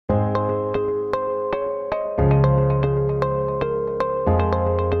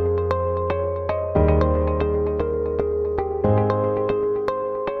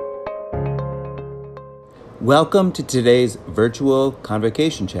Welcome to today's virtual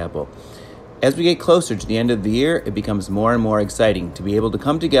Convocation Chapel. As we get closer to the end of the year, it becomes more and more exciting to be able to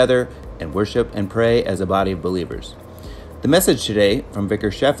come together and worship and pray as a body of believers. The message today from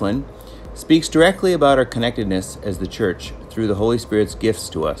Vicar Shefflin speaks directly about our connectedness as the church through the Holy Spirit's gifts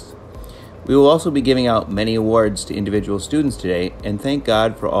to us. We will also be giving out many awards to individual students today and thank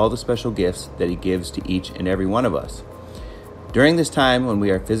God for all the special gifts that He gives to each and every one of us. During this time when we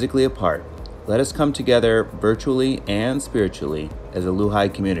are physically apart, let us come together virtually and spiritually as a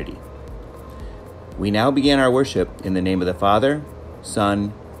Luhai community. We now begin our worship in the name of the Father,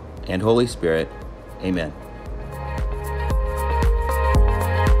 Son, and Holy Spirit. Amen.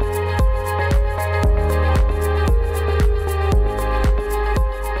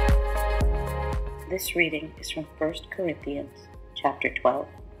 This reading is from 1 Corinthians chapter 12.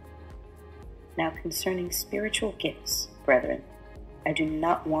 Now concerning spiritual gifts, brethren, I do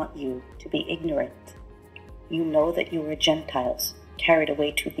not want you to be ignorant. You know that you were Gentiles, carried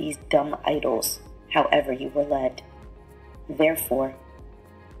away to these dumb idols, however you were led. Therefore,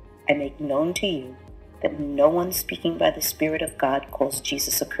 I make known to you that no one speaking by the Spirit of God calls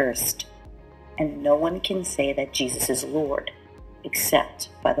Jesus accursed, and no one can say that Jesus is Lord, except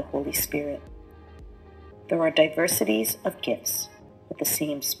by the Holy Spirit. There are diversities of gifts, but the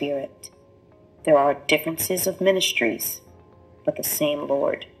same Spirit. There are differences of ministries, but the same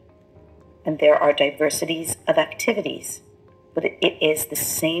Lord. And there are diversities of activities, but it is the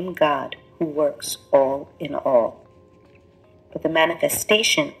same God who works all in all. But the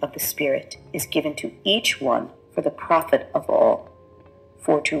manifestation of the Spirit is given to each one for the profit of all.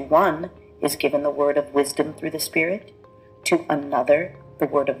 For to one is given the word of wisdom through the Spirit, to another the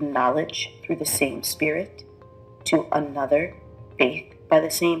word of knowledge through the same Spirit, to another faith by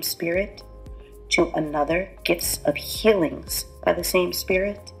the same Spirit, to another gifts of healings by the same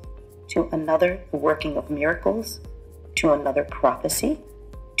Spirit, to another the working of miracles, to another prophecy,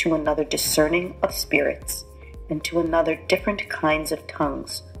 to another discerning of spirits, and to another different kinds of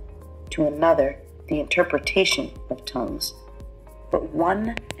tongues, to another the interpretation of tongues. But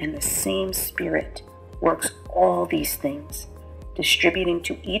one and the same Spirit works all these things, distributing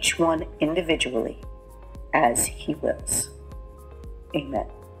to each one individually as He wills. Amen.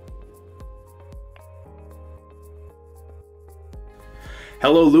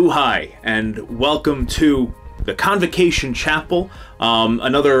 Hello, Luhai, and welcome to the Convocation Chapel,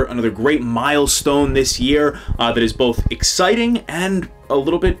 another great milestone this year that is both exciting and a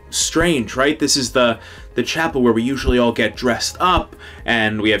little bit strange, right? This is the chapel where we usually all get dressed up,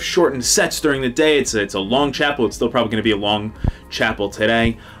 and we have shortened sets during the day. It's a long chapel. It's still probably going to be a long chapel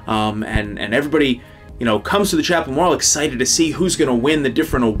today, and everybody, comes to the chapel. We're all excited to see who's going to win the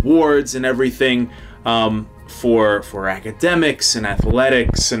different awards and everything. For academics and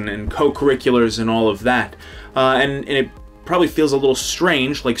athletics and co-curriculars and all of that. And it probably feels a little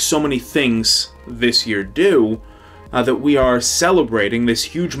strange, like so many things this year do, that we are celebrating this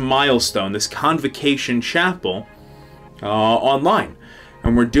huge milestone, this Convocation Chapel, online.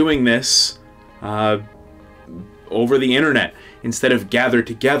 And we're doing this over the internet instead of gathered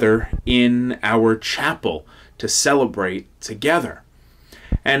together in our chapel to celebrate together.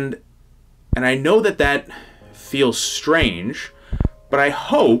 And I know that feels strange, but I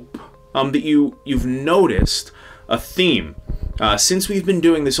hope that you've noticed a theme. Since we've been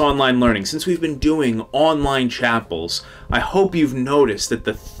doing this online learning, since we've been doing online chapels, I hope you've noticed that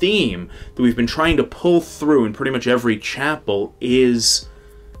the theme that we've been trying to pull through in pretty much every chapel is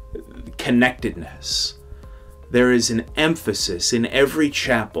connectedness. There is an emphasis in every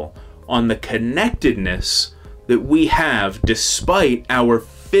chapel on the connectedness that we have despite our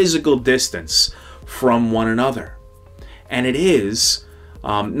physical distance from one another. And it is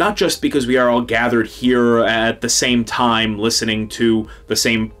not just because we are all gathered here at the same time listening to the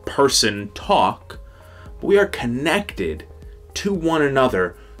same person talk, but we are connected to one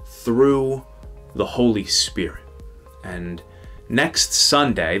another through the Holy Spirit. And next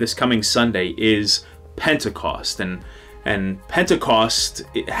Sunday, this coming Sunday, is Pentecost. And Pentecost,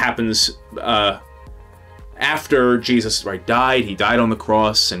 it happens after Jesus died. He died on the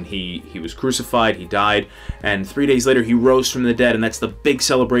cross, and he was crucified, he died, and 3 days later he rose from the dead, and that's the big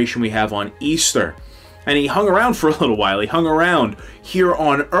celebration we have on Easter. And he hung around for a little while. He hung around here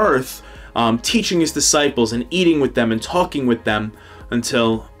on earth, teaching his disciples and eating with them and talking with them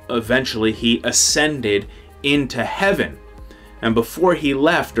until eventually he ascended into heaven. And before he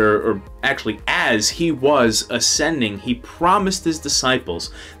left, or actually as he was ascending, he promised his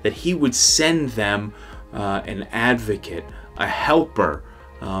disciples that he would send them an advocate, a helper,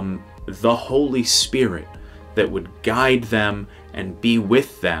 the Holy Spirit that would guide them and be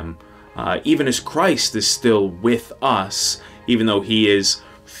with them even as Christ is still with us, even though he is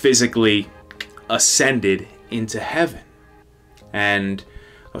physically ascended into heaven. And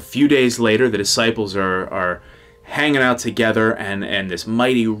a few days later, the disciples are hanging out together, and this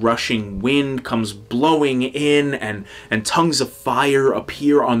mighty rushing wind comes blowing in, and tongues of fire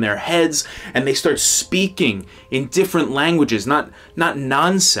appear on their heads, and they start speaking in different languages, not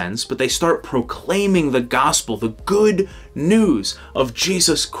nonsense, but they start proclaiming the gospel, the good news of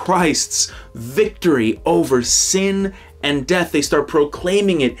Jesus Christ's victory over sin and death. They start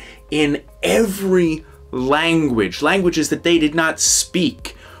proclaiming it in every languages that they did not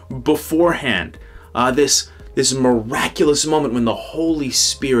speak beforehand. This miraculous moment when the Holy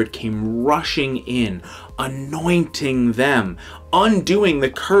Spirit came rushing in, anointing them, undoing the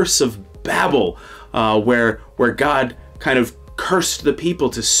curse of Babel, where God kind of cursed the people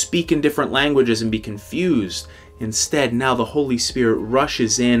to speak in different languages and be confused. Instead, now the Holy Spirit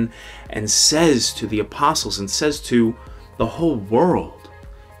rushes in and says to the apostles and says to the whole world,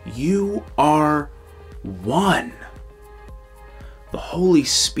 "You are one." The Holy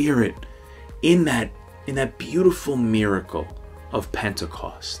Spirit, in that beautiful miracle of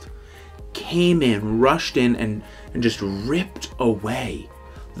Pentecost, came in, rushed in, and just ripped away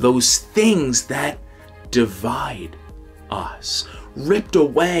those things that divide us, ripped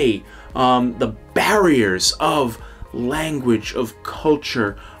away the barriers of language, of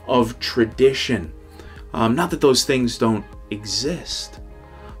culture, of tradition. Not that those things don't exist,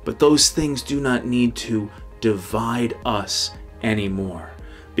 but those things do not need to divide us anymore,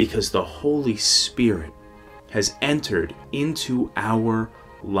 because the Holy Spirit has entered into our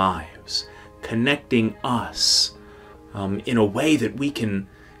lives, connecting us in a way that we can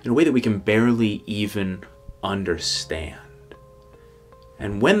barely even understand.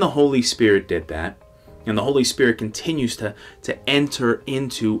 And when the Holy Spirit did that, and the Holy Spirit continues to enter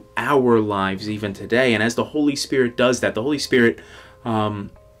into our lives even today, and as the Holy Spirit does that, the Holy Spirit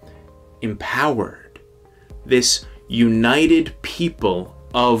empowered this united people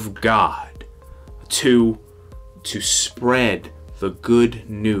of God to spread the good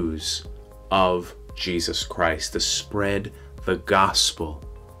news of Jesus Christ, to spread the gospel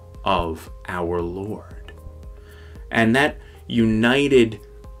of our Lord. And that united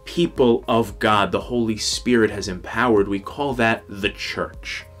people of God, the Holy Spirit has empowered, we call that the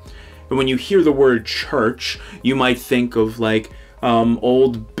church. And when you hear the word church, you might think of like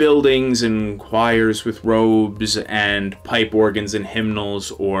old buildings and choirs with robes and pipe organs and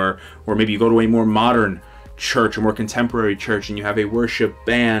hymnals, or maybe you go to a more modern church, a more contemporary church, and you have a worship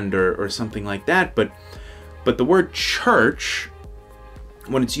band or something like that. But the word church,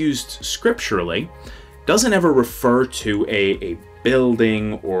 when it's used scripturally, doesn't ever refer to a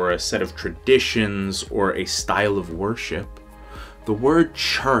building or a set of traditions or a style of worship. The word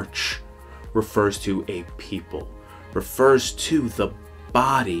church refers to a people, refers to the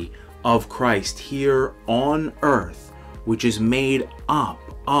body of Christ here on earth, which is made up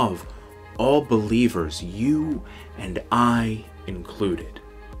of all believers, you and I included.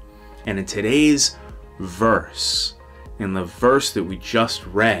 And in today's verse, in the verse that we just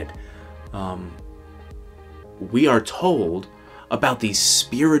read, we are told about these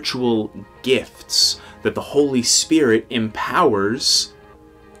spiritual gifts that the Holy Spirit empowers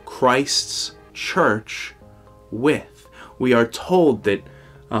Christ's church with. We are told that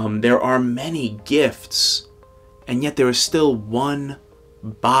there are many gifts, and yet there is still one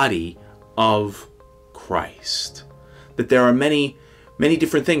body of Christ. That there are many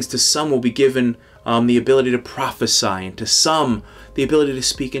different things. To some will be given the ability to prophesy, and to some the ability to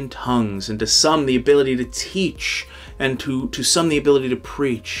speak in tongues, and to some the ability to teach, and to some the ability to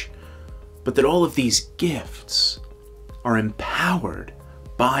preach. But that all of these gifts are empowered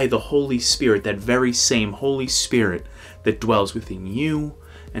by the Holy Spirit, that very same Holy Spirit that dwells within you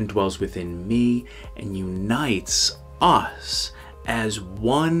and dwells within me and unites us as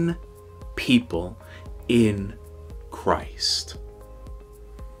one people in Christ.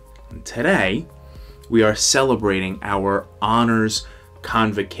 And today, we are celebrating our honors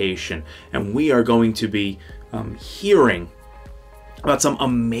convocation, and we are going to be hearing about some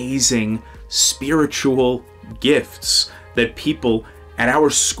amazing spiritual gifts that people at our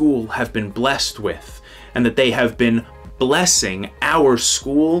school have been blessed with, and that they have been blessing our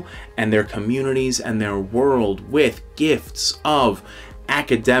school and their communities and their world with gifts of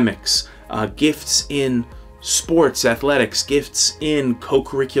academics, gifts in sports, athletics, gifts in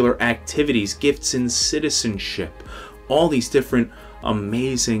co-curricular activities, gifts in citizenship, all these different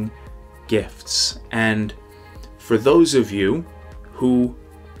amazing gifts. And for those of you who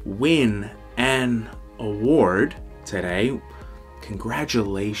win an award today,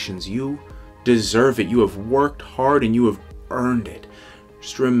 congratulations. You deserve it. You have worked hard and you have earned it.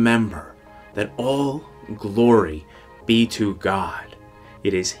 Just remember that all glory be to God.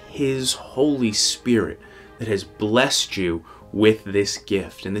 It is His Holy Spirit that has blessed you with this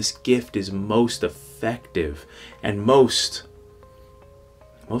gift. And this gift is most effective and most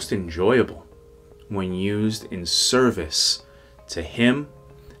enjoyable when used in service to Him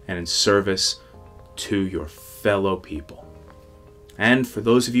and in service to your fellow people. And for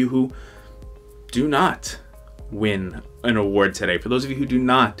those of you who do not win an award today, for those of you who do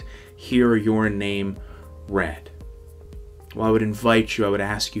not hear your name read, well, I would invite you, I would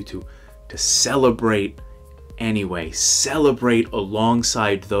ask you to celebrate anyway. Celebrate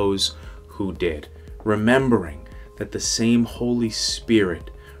alongside those who did, remembering that the same Holy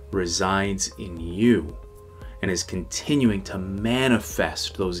Spirit resides in you and is continuing to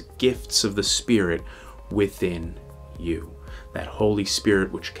manifest those gifts of the Spirit within you. That Holy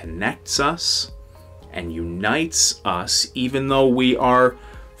Spirit which connects us and unites us even though we are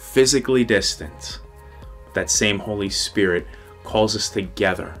physically distant. That same Holy Spirit calls us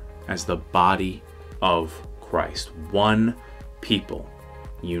together as the body of Christ, one people,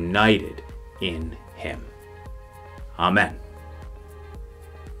 united in Him. Amen.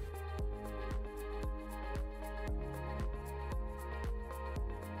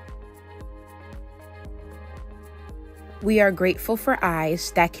 We are grateful for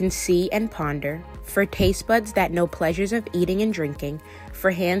eyes that can see and ponder, for taste buds that know pleasures of eating and drinking, for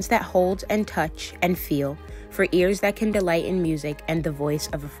hands that hold and touch and feel, for ears that can delight in music and the voice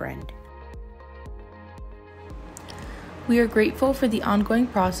of a friend. We are grateful for the ongoing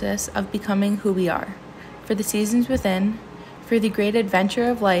process of becoming who we are, for the seasons within, for the great adventure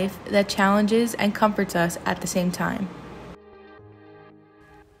of life that challenges and comforts us at the same time.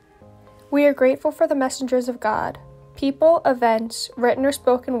 We are grateful for the messengers of God, people, events, written or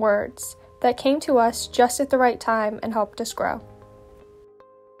spoken words that came to us just at the right time and helped us grow.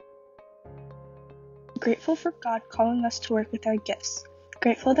 Grateful for God calling us to work with our gifts.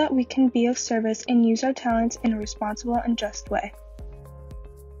 Grateful that we can be of service and use our talents in a responsible and just way.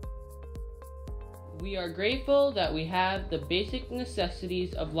 We are grateful that we have the basic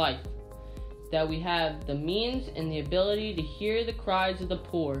necessities of life, that we have the means and the ability to hear the cries of the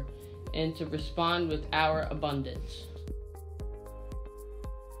poor and to respond with our abundance.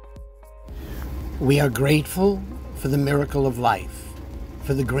 We are grateful for the miracle of life,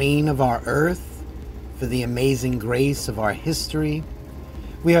 for the green of our earth, for the amazing grace of our history.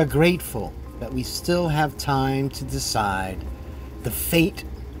 We are grateful that we still have time to decide the fate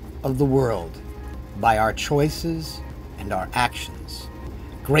of the world by our choices and our actions.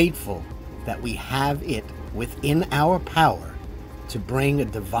 Grateful that we have it within our power to bring a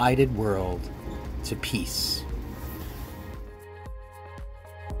divided world to peace.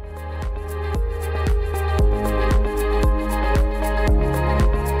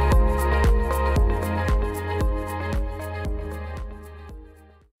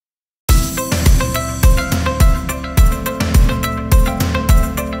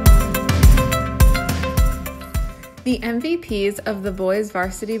 The MVPs of the boys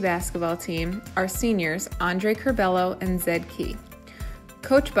varsity basketball team are seniors Andre Curbelo and Zed Key.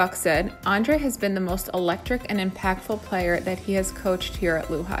 Coach Buck said, Andre has been the most electric and impactful player that he has coached here at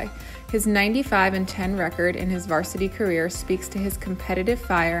Lehigh. His 95-10 record in his varsity career speaks to his competitive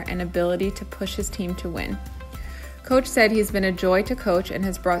fire and ability to push his team to win. Coach said he's been a joy to coach and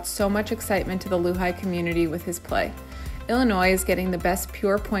has brought so much excitement to the Lehigh community with his play. Illinois is getting the best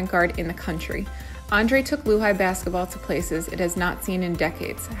pure point guard in the country. Andre took Lehigh basketball to places it has not seen in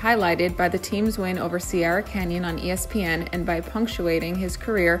decades, highlighted by the team's win over Sierra Canyon on ESPN and by punctuating his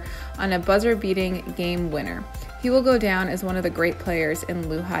career on a buzzer-beating game winner. He will go down as one of the great players in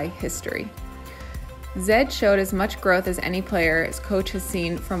Lehigh history. Zed showed as much growth as any player his coach has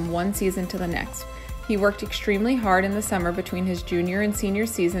seen from one season to the next. He worked extremely hard in the summer between his junior and senior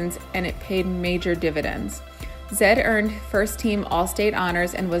seasons, and it paid major dividends. Zed earned first-team All-State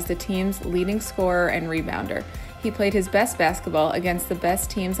honors and was the team's leading scorer and rebounder. He played his best basketball against the best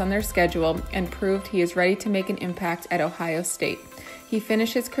teams on their schedule and proved he is ready to make an impact at Ohio State. He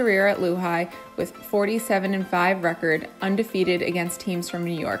finished his career at Lehigh with 47-5 record, undefeated against teams from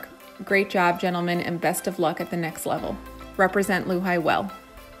New York. Great job, gentlemen, and best of luck at the next level. Represent Lehigh well.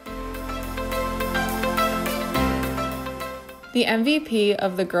 The MVP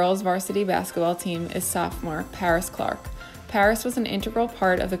of the girls' varsity basketball team is sophomore Paris Clark. Paris was an integral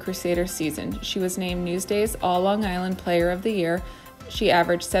part of the Crusaders season. She was named Newsday's All-Long Island Player of the Year. She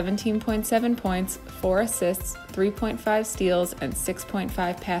averaged 17.7 points, 4 assists, 3.5 steals, and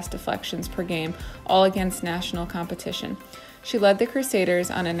 6.5 pass deflections per game, all against national competition. She led the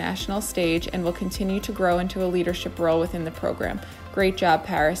Crusaders on a national stage and will continue to grow into a leadership role within the program. Great job,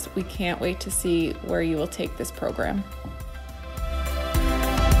 Paris. We can't wait to see where you will take this program.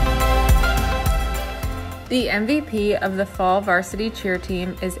 The MVP of the fall varsity cheer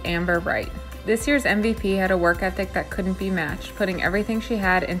team is Amber Wright. This year's MVP had a work ethic that couldn't be matched, putting everything she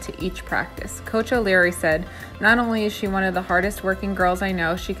had into each practice. Coach O'Leary said, "Not only is she one of the hardest working girls I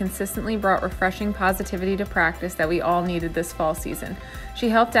know, she consistently brought refreshing positivity to practice that we all needed this fall season. She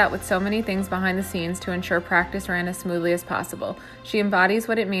helped out with so many things behind the scenes to ensure practice ran as smoothly as possible. She embodies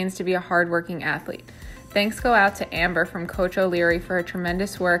what it means to be a hard-working athlete." Thanks go out to Amber from Coach O'Leary for her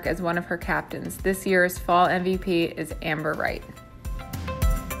tremendous work as one of her captains. This year's fall MVP is Amber Wright.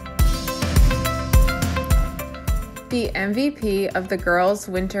 The MVP of the girls'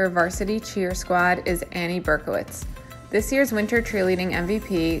 winter varsity cheer squad is Annie Berkowitz. This year's winter cheerleading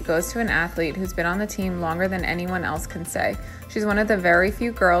MVP goes to an athlete who's been on the team longer than anyone else can say. She's one of the very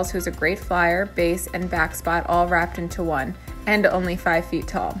few girls who's a great flyer, base, and back spot all wrapped into one, and only 5 feet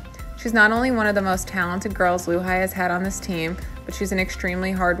tall. She's not only one of the most talented girls Lehigh has had on this team, but she's an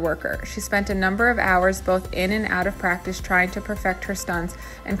extremely hard worker. She spent a number of hours both in and out of practice trying to perfect her stunts,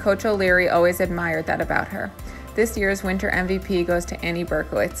 and Coach O'Leary always admired that about her. This year's winter MVP goes to Annie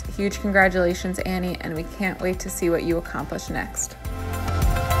Berkowitz. Huge congratulations, Annie, and we can't wait to see what you accomplish next.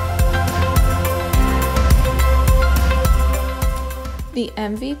 The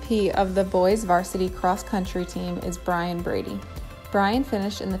MVP of the boys varsity cross country team is Brian Brady. Brian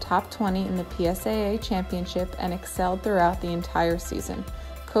finished in the top 20 in the PSAA championship and excelled throughout the entire season.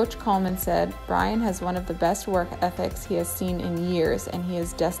 Coach Coleman said, "Brian has one of the best work ethics he has seen in years, and he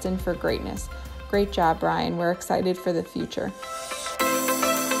is destined for greatness. Great job, Brian. We're excited for the future."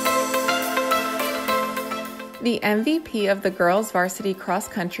 The MVP of the girls varsity cross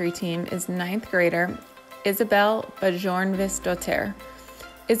country team is 9th grader Isabel Bajornvis-Dotter.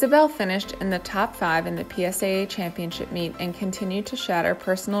 Isabel finished in the top 5 in the PSAA championship meet and continued to shatter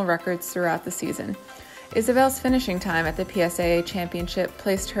personal records throughout the season. Isabel's finishing time at the PSAA championship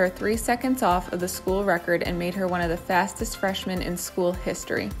placed her 3 seconds off of the school record and made her one of the fastest freshmen in school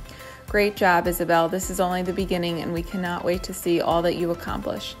history. Great job, Isabel. This is only the beginning, and we cannot wait to see all that you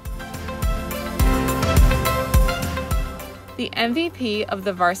accomplish. The MVP of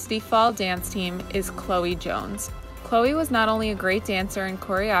the varsity fall dance team is Chloe Jones. Chloe was not only a great dancer and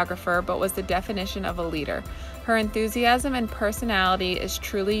choreographer, but was the definition of a leader. Her enthusiasm and personality is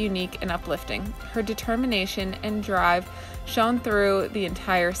truly unique and uplifting. Her determination and drive shone through the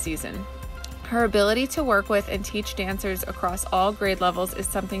entire season. Her ability to work with and teach dancers across all grade levels is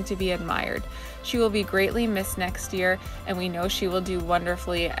something to be admired. She will be greatly missed next year, and we know she will do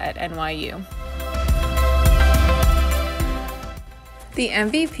wonderfully at NYU. The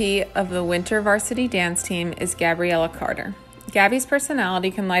MVP of the winter varsity dance team is Gabriella Carter. Gabby's personality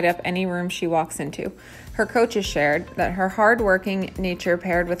can light up any room she walks into. Her coaches shared that her hard-working nature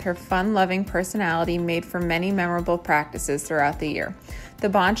paired with her fun-loving personality made for many memorable practices throughout the year. The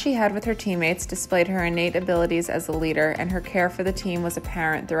bond she had with her teammates displayed her innate abilities as a leader, and her care for the team was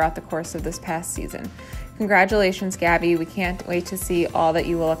apparent throughout the course of this past season. Congratulations, Gabby. We can't wait to see all that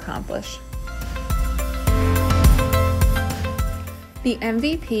you will accomplish. The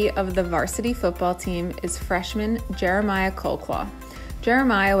MVP of the varsity football team is freshman Jeremiah Colclaw.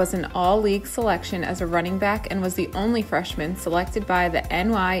 Jeremiah was an all-league selection as a running back and was the only freshman selected by the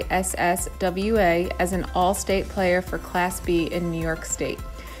NYSSWA as an all-state player for Class B in New York State.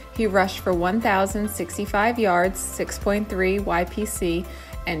 He rushed for 1,065 yards, 6.3 YPC,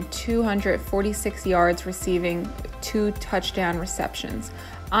 and 246 yards receiving 2 touchdown receptions.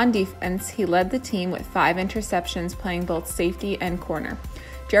 On defense, he led the team with 5 interceptions, playing both safety and corner.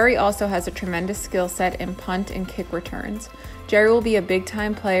 Jerry also has a tremendous skill set in punt and kick returns. Jerry will be a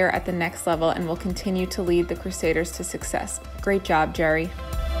big-time player at the next level and will continue to lead the Crusaders to success. Great job, Jerry.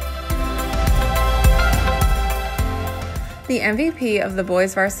 The MVP of the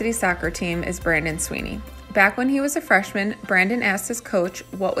boys varsity soccer team is Brandon Sweeney. Back when he was a freshman, Brandon asked his coach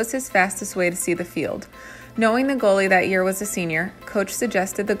what was his fastest way to see the field. Knowing the goalie that year was a senior, coach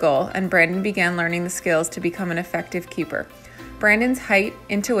suggested the goal, and Brandon began learning the skills to become an effective keeper. Brandon's height,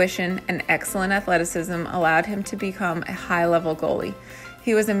 intuition, and excellent athleticism allowed him to become a high-level goalie.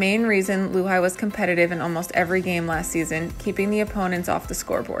 He was a main reason Lehigh was competitive in almost every game last season, keeping the opponents off the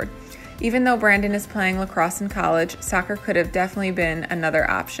scoreboard. Even though Brandon is playing lacrosse in college, soccer could have definitely been another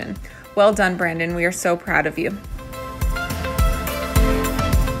option. Well done, Brandon. We are so proud of you.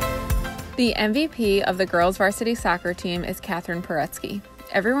 The MVP of the girls varsity soccer team is Catherine Paretsky.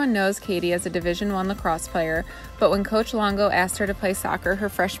 Everyone knows Katie as a Division I lacrosse player, but when Coach Longo asked her to play soccer her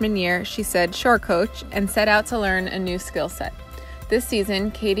freshman year, she said, "Sure, Coach," and set out to learn a new skill set. This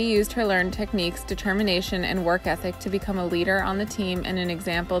season, Katie used her learned techniques, determination, and work ethic to become a leader on the team and an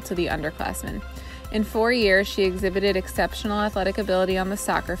example to the underclassmen. In 4 years, she exhibited exceptional athletic ability on the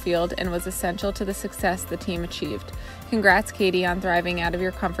soccer field and was essential to the success the team achieved. Congrats, Katie, on thriving out of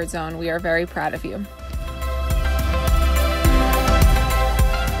your comfort zone. We are very proud of you.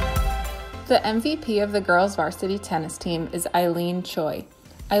 The MVP of the girls' varsity tennis team is Eileen Choi.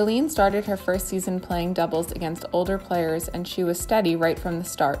 Eileen started her first season playing doubles against older players, and she was steady right from the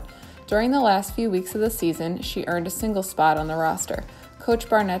start. During the last few weeks of the season, she earned a single spot on the roster. Coach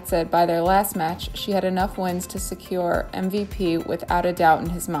Barnett said by their last match, she had enough wins to secure MVP without a doubt in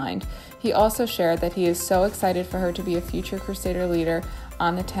his mind. He also shared that he is so excited for her to be a future Crusader leader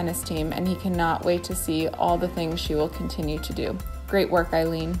on the tennis team, and he cannot wait to see all the things she will continue to do. Great work,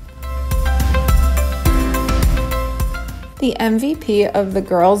 Eileen. The MVP of the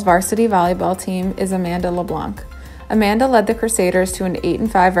girls' varsity volleyball team is Amanda LeBlanc. Amanda led the Crusaders to an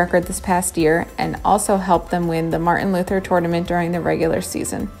 8-5 record this past year and also helped them win the Martin Luther tournament during the regular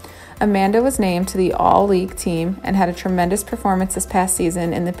season. Amanda was named to the All-League team and had a tremendous performance this past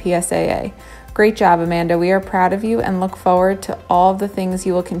season in the PSAA. Great job, Amanda. We are proud of you and look forward to all of the things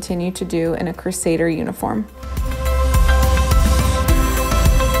you will continue to do in a Crusader uniform.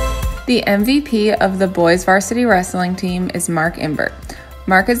 The MVP of the boys varsity wrestling team is Mark Imbert.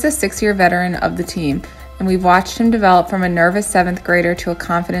 Mark is a 6-year veteran of the team, and we've watched him develop from a nervous 7th grader to a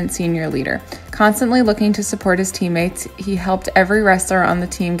confident senior leader. Constantly looking to support his teammates, he helped every wrestler on the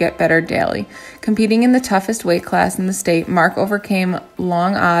team get better daily. Competing in the toughest weight class in the state, Mark overcame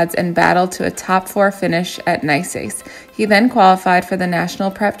long odds and battled to a top 4 finish at Nice Ace. He then qualified for the National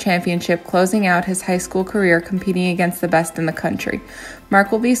Prep Championship, closing out his high school career competing against the best in the country.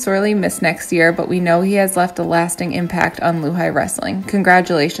 Mark will be sorely missed next year, but we know he has left a lasting impact on Lehigh wrestling.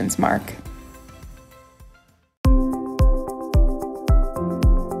 Congratulations, Mark.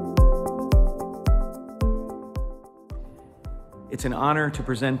 It's an honor to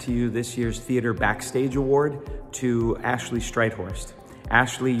present to you this year's Theater Backstage Award to Ashley Streithorst.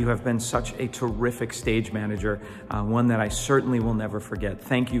 Ashley, you have been such a terrific stage manager, one that I certainly will never forget.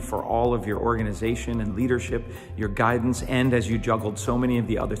 Thank you for all of your organization and leadership, your guidance, and as you juggled so many of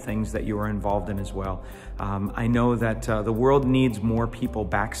the other things that you were involved in as well. I know that the world needs more people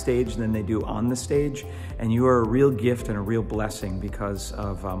backstage than they do on the stage, and you are a real gift and a real blessing because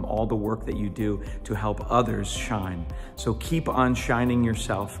of all the work that you do to help others shine. So keep on shining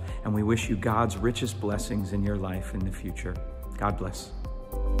yourself, and we wish you God's richest blessings in your life in the future. God bless.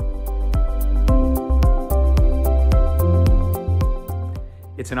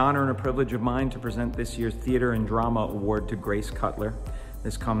 It's an honor and a privilege of mine to present this year's Theater and Drama Award to Grace Cutler.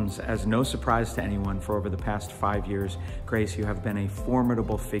 This comes as no surprise to anyone. For over the past 5 years, Grace, you have been a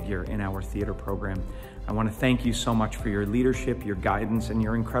formidable figure in our theater program. I want to thank you so much for your leadership, your guidance, and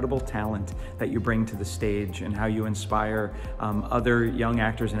your incredible talent that you bring to the stage, and how you inspire other young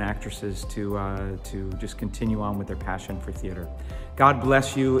actors and actresses to just continue on with their passion for theater. God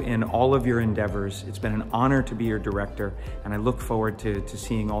bless you in all of your endeavors. It's been an honor to be your director, and I look forward to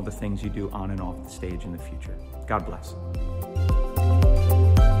seeing all the things you do on and off the stage in the future. God bless.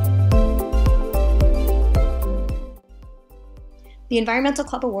 The Environmental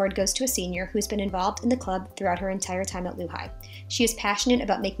Club Award goes to a senior who has been involved in the club throughout her entire time at Lehigh. She is passionate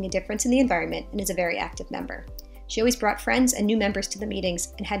about making a difference in the environment and is a very active member. She always brought friends and new members to the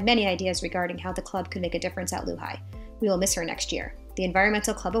meetings and had many ideas regarding how the club could make a difference at Lehigh. We will miss her next year. The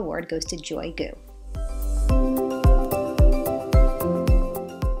Environmental Club Award goes to Joy Gu.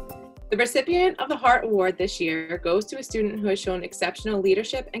 The recipient of the Heart Award this year goes to a student who has shown exceptional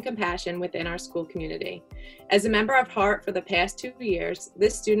leadership and compassion within our school community. As a member of Heart for the past 2 years,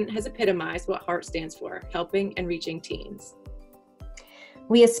 this student has epitomized what Heart stands for, helping and reaching teens.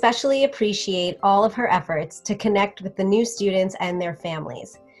 We especially appreciate all of her efforts to connect with the new students and their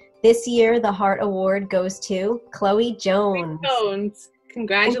families. This year, the Heart Award goes to Chloe Jones.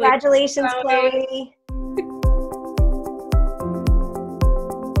 Congratulations, Chloe.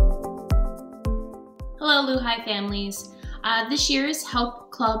 Hello, Lehigh families. This year's Help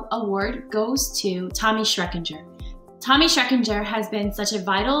Club Award goes to Tommy Schreckinger. Tommy Schreckinger has been such a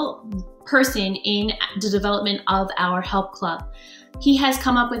vital person in the development of our Help Club. He has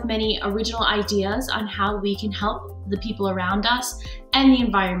come up with many original ideas on how we can help the people around us and the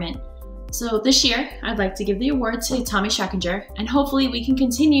environment. So this year, I'd like to give the award to Tommy Schreckinger, and hopefully we can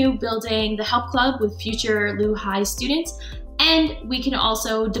continue building the Help Club with future Lehigh students, and we can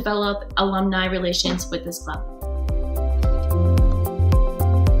also develop alumni relations with this club.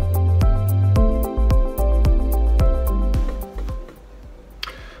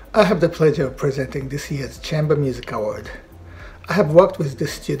 I have the pleasure of presenting this year's Chamber Music Award. I have worked with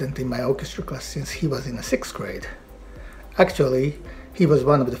this student in my orchestra class since he was in the 6th grade. Actually, he was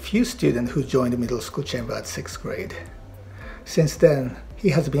one of the few students who joined the middle school chamber at 6th grade. Since then, he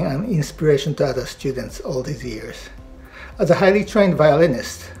has been an inspiration to other students all these years. As a highly trained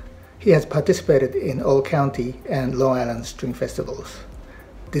violinist, he has participated in all county and Long Island string festivals.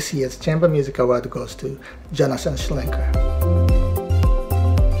 This year's Chamber Music Award goes to Jonathan Schlenker.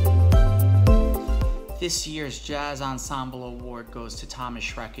 This year's Jazz Ensemble Award goes to Thomas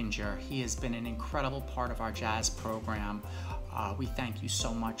Schreckinger. He has been an incredible part of our jazz program. We thank you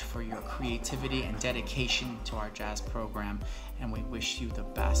so much for your creativity and dedication to our jazz program, and we wish you the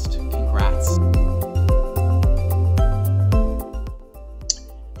best. Congrats.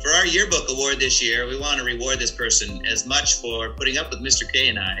 For our yearbook award this year, we want to reward this person as much for putting up with Mr. K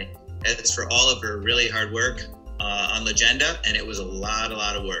and I as for all of her really hard work on the agenda, and it was a lot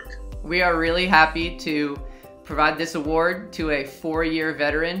of work. We are really happy to provide this award to a 4-year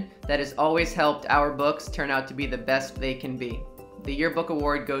veteran that has always helped our books turn out to be the best they can be. The yearbook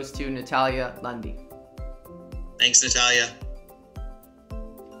award goes to Natalia Lundy. Thanks, Natalia.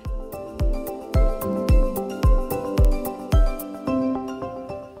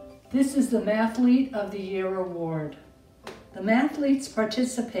 This is the Mathlete of the Year Award. The Mathletes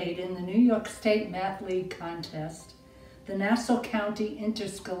participate in the New York State Math League Contest, the Nassau County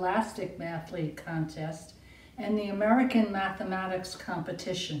Interscholastic Math League Contest, and the American Mathematics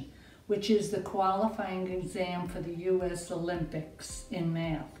Competition, which is the qualifying exam for the U.S. Olympics in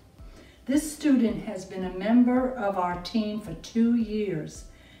math. This student has been a member of our team for 2 years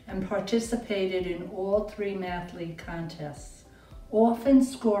and participated in all 3 Math League contests, often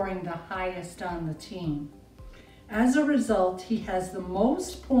scoring the highest on the team. As a result, he has the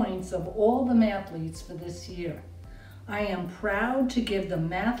most points of all the Mathletes for this year. I am proud to give the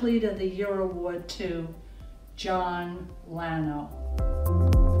Mathlete of the Year Award to John Lano.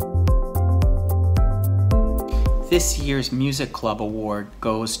 This year's Music Club Award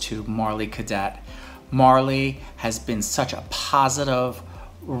goes to Marley Cadet. Marley has been such a positive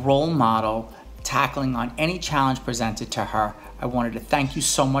role model, tackling on any challenge presented to her. I wanted to thank you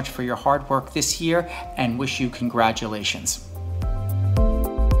so much for your hard work this year and wish you congratulations.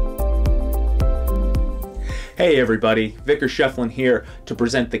 Hey everybody, Vicar Shefflin here to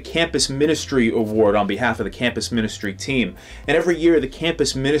present the Campus Ministry Award on behalf of the Campus Ministry team. And every year the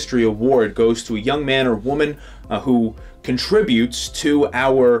Campus Ministry Award goes to a young man or woman who contributes to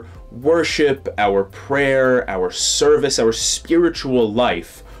our worship, our prayer, our service, our spiritual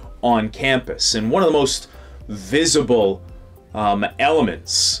life on campus. And one of the most visible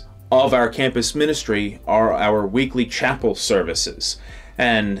elements of our campus ministry are our weekly chapel services.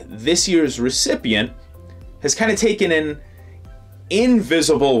 And this year's recipient has kind of taken an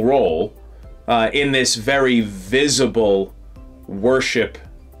invisible role in this very visible worship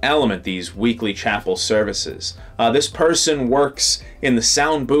element, these weekly chapel services. This person works in the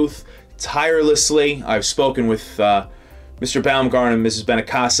sound booth tirelessly. I've spoken with Mr. Baumgarten and Mrs.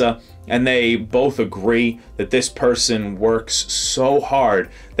 Benacasa, and they both agree that this person works so hard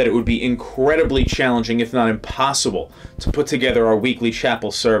that it would be incredibly challenging, if not impossible, to put together our weekly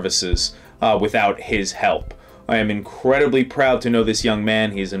chapel services without his help. I am incredibly proud to know this young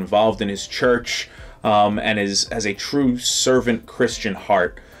man. He's involved in his church and has a true servant Christian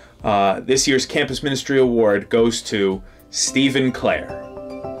heart. This year's Campus Ministry Award goes to Stephen Clare.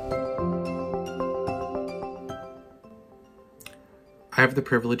 I have the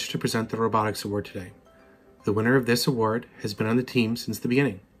privilege to present the Robotics Award today. The winner of this award has been on the team since the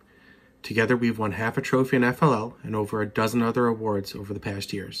beginning. Together we've won half a trophy in FLL and over a dozen other awards over the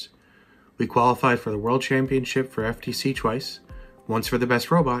past years. We qualified for the World Championship for FTC twice, once for the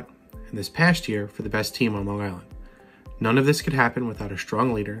best robot, and this past year for the best team on Long Island. None of this could happen without a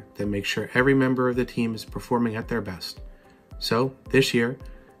strong leader that makes sure every member of the team is performing at their best. So, this year,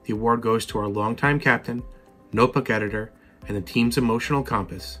 the award goes to our longtime captain, notebook editor, and the team's emotional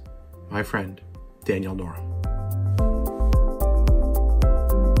compass, my friend, Daniel Norum.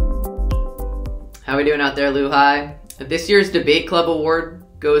 How we doing out there, Lehigh? This year's Debate Club Award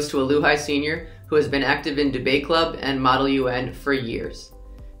goes to a Lehigh senior who has been active in Debate Club and Model UN for years.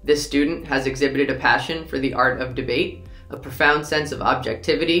 This student has exhibited a passion for the art of debate, a profound sense of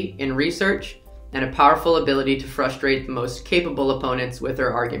objectivity in research, and a powerful ability to frustrate the most capable opponents with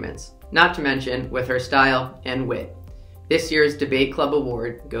her arguments, not to mention with her style and wit. This year's Debate Club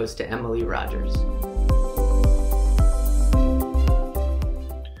Award goes to Emily Rogers.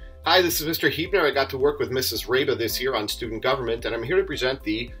 Hi, this is Mr. Huebner. I got to work with Mrs. Raba this year on student government, and I'm here to present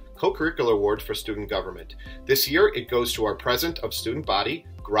the Co-Curricular Award for Student Government. This year, it goes to our President of Student Body,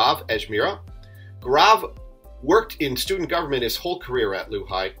 Gaurav Ajmera. Gaurav worked in student government his whole career at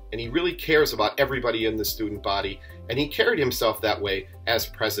Lehigh, and he really cares about everybody in the student body, and he carried himself that way as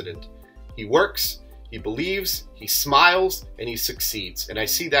president. He works, he believes, he smiles, and he succeeds. And I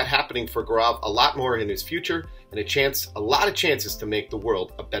see that happening for Gaurav a lot more in his future, and a lot of chances to make the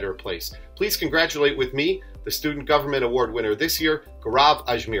world a better place. Please congratulate with me the Student Government Award winner this year, Gaurav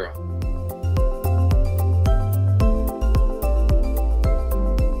Ajmera.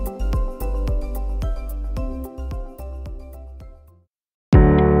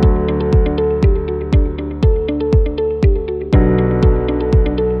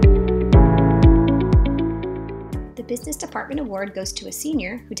 The Business Department Award goes to a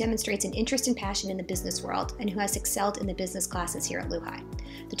senior who demonstrates an interest and passion in the business world and who has excelled in the business classes here at Lehigh.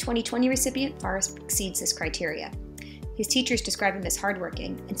 The 2020 recipient far exceeds this criteria. His teachers describe him as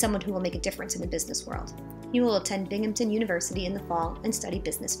hardworking and someone who will make a difference in the business world. He will attend Binghamton University in the fall and study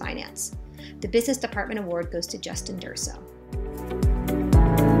business finance. The Business Department Award goes to Justin Durso.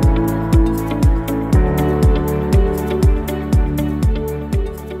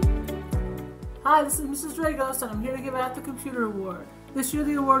 Hi, this is Mrs. Dragos, and I'm here to give out the Computer Award. This year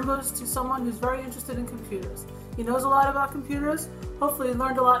the award goes to someone who's very interested in computers. He knows a lot about computers, hopefully he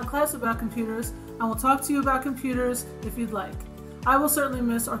learned a lot in class about computers, and will talk to you about computers if you'd like. I will certainly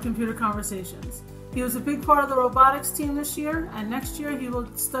miss our computer conversations. He was a big part of the robotics team this year, and next year he will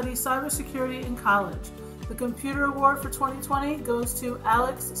study cybersecurity in college. The Computer Award for 2020 goes to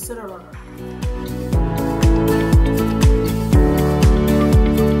Alex Sitterer.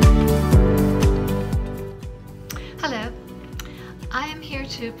 Hello, I am here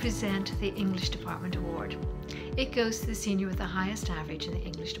to present the English Department Award. It goes to the senior with the highest average in the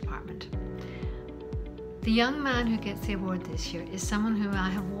English department. The young man who gets the award this year is someone who I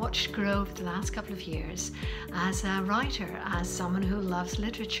have watched grow over the last couple of years as a writer, as someone who loves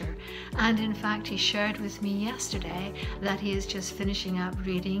literature. And in fact, he shared with me yesterday that he is just finishing up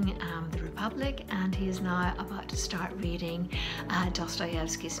reading The Republic, and he is now about to start reading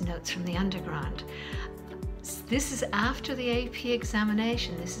Dostoevsky's Notes from the Underground. This is after the AP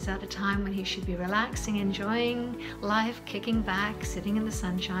examination. This is at a time when he should be relaxing, enjoying life, kicking back, sitting in the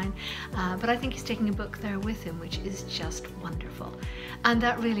sunshine. But I think he's taking a book there with him, which is just wonderful. And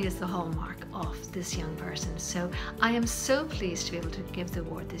that really is the hallmark of this young person. So I am so pleased to be able to give the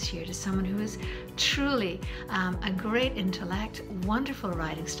award this year to someone who is truly a great intellect, wonderful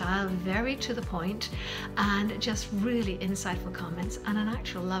writing style, very to the point, and just really insightful comments and an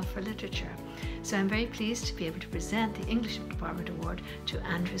actual love for literature. So I'm very pleased to be able to present the English Department Award to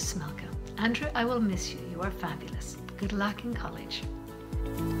Andrew Smilka. Andrew, I will miss you. You are fabulous. Good luck in college.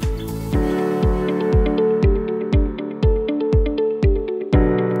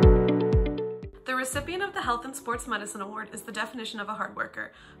 The recipient of the Health and Sports Medicine Award is the definition of a hard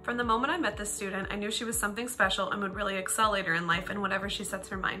worker. From the moment I met this student, I knew she was something special and would really excel later in life in whatever she sets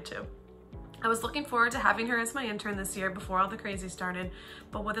her mind to. I was looking forward to having her as my intern this year before all the crazy started,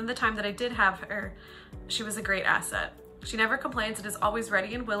 but within the time that I did have her, she was a great asset. She never complains and is always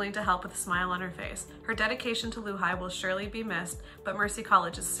ready and willing to help with a smile on her face. Her dedication to Lehigh will surely be missed, but Mercy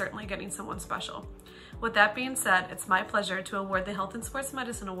College is certainly getting someone special. With that being said, it's my pleasure to award the Health and Sports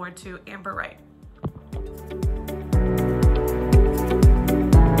Medicine Award to Amber Wright.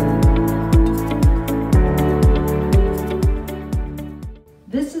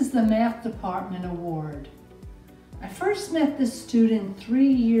 This is the Math Department Award. I first met this student 3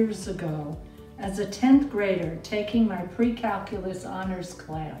 years ago as a 10th grader taking my pre-calculus honors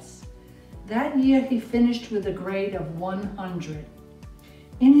class. That year he finished with a grade of 100.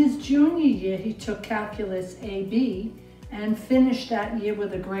 In his junior year he took calculus AB and finished that year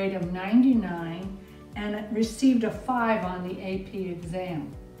with a grade of 99 and received a 5 on the AP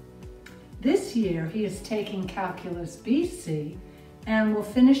exam. This year he is taking calculus BC and will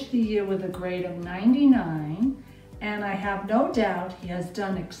finish the year with a grade of 99, and I have no doubt he has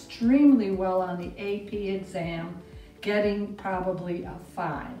done extremely well on the AP exam, getting probably a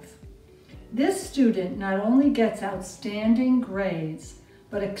 5. This student not only gets outstanding grades,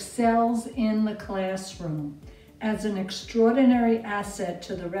 but excels in the classroom as an extraordinary asset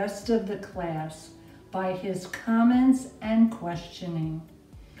to the rest of the class by his comments and questioning.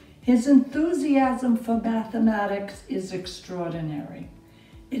 His enthusiasm for mathematics is extraordinary.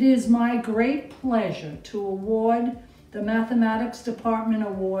 It is my great pleasure to award the Mathematics Department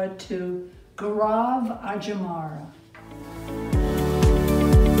Award to Gaurav Ajmera.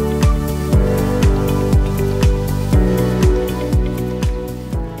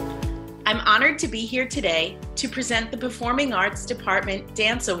 I'm honored to be here today to present the Performing Arts Department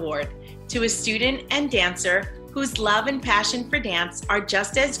Dance Award to a student and dancer whose love and passion for dance are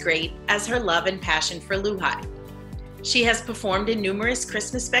just as great as her love and passion for LUHI. She has performed in numerous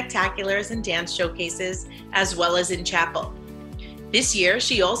Christmas spectaculars and dance showcases, as well as in chapel. This year,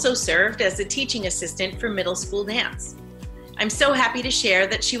 she also served as a teaching assistant for middle school dance. I'm so happy to share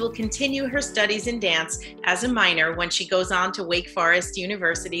that she will continue her studies in dance as a minor when she goes on to Wake Forest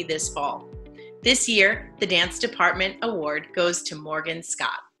University this fall. This year, the Dance Department Award goes to Morgan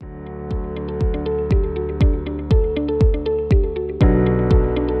Scott.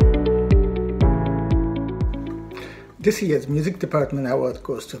 This year's Music Department Award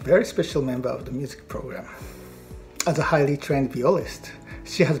goes to a very special member of the music program. As a highly trained violist,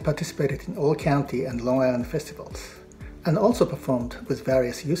 she has participated in all county and Long Island festivals, and also performed with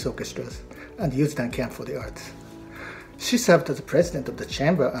various youth orchestras and youth dance camp for the arts. She served as the president of the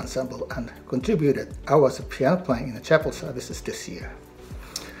chamber ensemble and contributed hours of piano playing in the chapel services this year.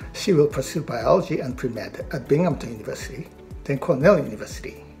 She will pursue biology and pre-med at Binghamton University, then Cornell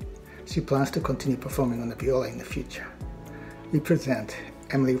University. She plans to continue performing on the viola in the future. We present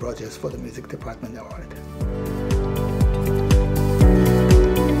Emily Rogers for the Music Department Award.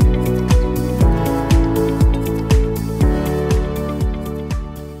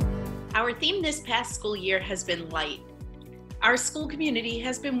 Our theme this past school year has been light. Our school community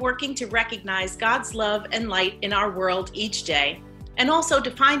has been working to recognize God's love and light in our world each day, and also to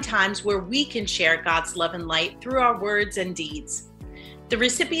find times where we can share God's love and light through our words and deeds. The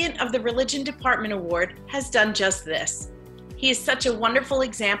recipient of the Religion Department Award has done just this. He is such a wonderful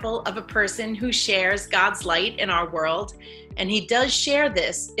example of a person who shares God's light in our world, and he does share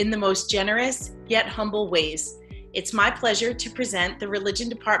this in the most generous yet humble ways. It's my pleasure to present the Religion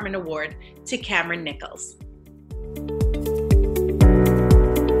Department Award to Cameron Nichols.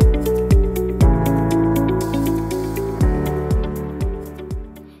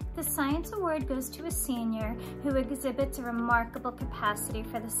 The Science Award goes to a senior who exhibits a remarkable capacity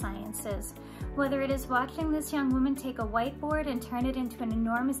for the sciences. Whether it is watching this young woman take a whiteboard and turn it into an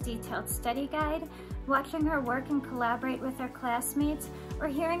enormous detailed study guide, watching her work and collaborate with her classmates, or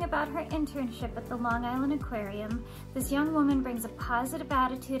hearing about her internship at the Long Island Aquarium, this young woman brings a positive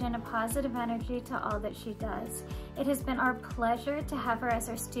attitude and a positive energy to all that she does. It has been our pleasure to have her as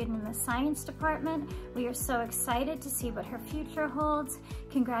our student in the science department. We are so excited to see what her future holds.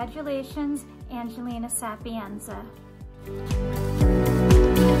 Congratulations, Angelina Sapienza.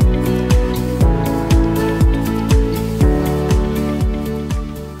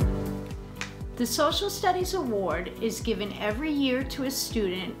 The Social Studies Award is given every year to a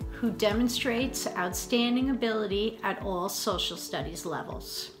student who demonstrates outstanding ability at all social studies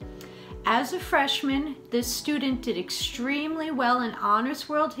levels. As a freshman, this student did extremely well in Honors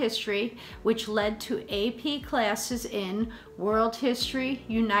World History, which led to AP classes in World History,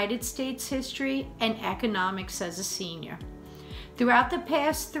 United States History, and Economics as a senior. Throughout the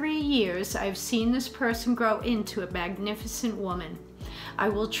past 3 years, I've seen this person grow into a magnificent woman. I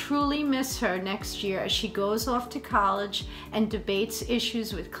will truly miss her next year as she goes off to college and debates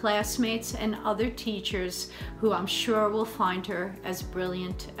issues with classmates and other teachers who I'm sure will find her as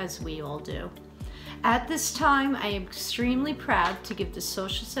brilliant as we all do. At this time, I am extremely proud to give the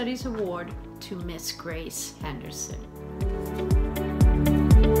Social Studies Award to Miss Grace Henderson.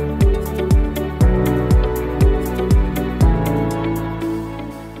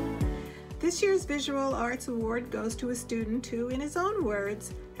 This year's Visual Arts Award goes to a student who, in his own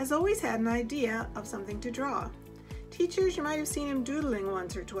words, has always had an idea of something to draw. Teachers, you might have seen him doodling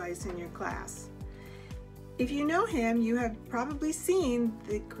once or twice in your class. If you know him, you have probably seen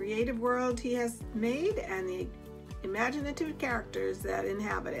the creative world he has made and the imaginative characters that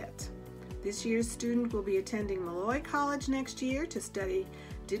inhabit it. This year's student will be attending Malloy College next year to study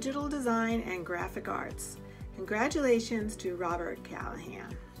digital design and graphic arts. Congratulations to Robert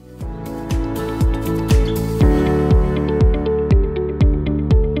Callahan.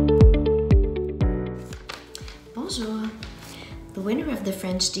 Bonjour. The winner of the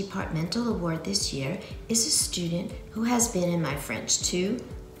French Departmental Award this year is a student who has been in my French 2,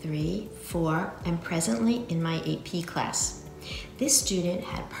 3, 4, and presently in my AP class. This student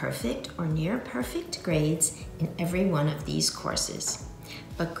had perfect or near perfect grades in every one of these courses.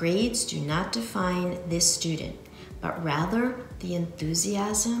 But grades do not define this student, but rather the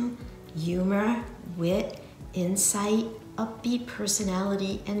enthusiasm, humor, wit, insight, upbeat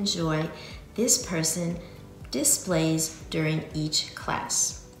personality, and joy this person displays during each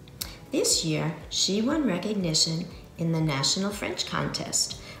class. This year, she won recognition in the National French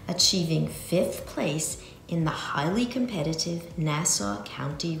Contest, achieving 5th place in the highly competitive Nassau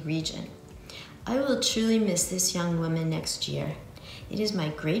County region. I will truly miss this young woman next year. It is my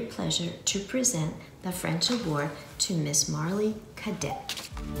great pleasure to present the French Award to Miss Marley Cadet.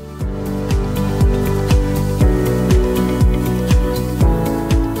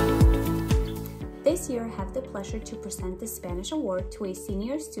 This year, I have the pleasure to present the Spanish Award to a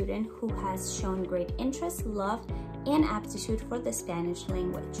senior student who has shown great interest, love, and aptitude for the Spanish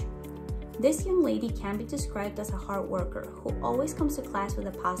language. This young lady can be described as a hard worker who always comes to class with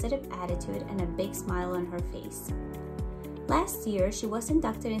a positive attitude and a big smile on her face. Last year, she was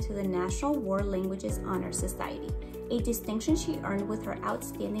inducted into the National World Languages Honor Society, a distinction she earned with her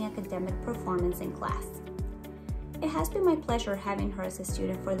outstanding academic performance in class. It has been my pleasure having her as a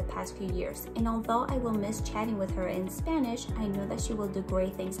student for the past few years, and although I will miss chatting with her in Spanish, I know that she will do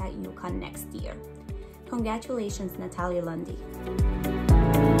great things at UConn next year. Congratulations, Natalia Lundy.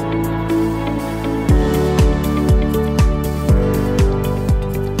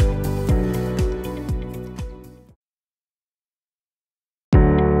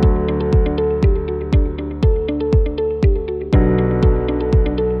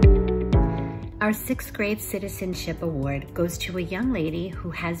 Our 6th grade Citizenship Award goes to a young lady who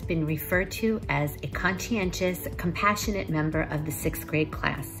has been referred to as a conscientious, compassionate member of the 6th grade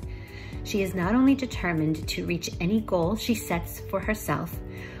class. She is not only determined to reach any goal she sets for herself,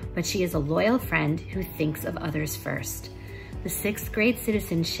 but she is a loyal friend who thinks of others first. The 6th grade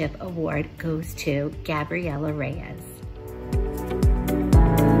Citizenship Award goes to Gabriela Reyes.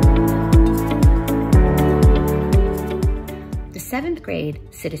 The 7th grade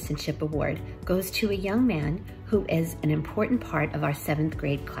Citizenship Award goes to a young man who is an important part of our 7th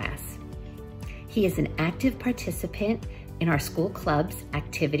grade class. He is an active participant in our school clubs,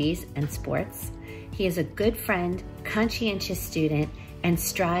 activities, and sports. He is a good friend, conscientious student, and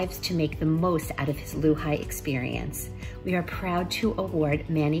strives to make the most out of his LUHI experience. We are proud to award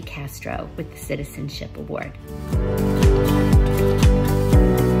Manny Castro with the Citizenship Award.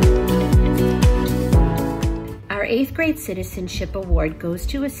 Our 8th grade Citizenship Award goes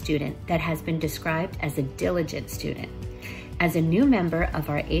to a student that has been described as a diligent student. As a new member of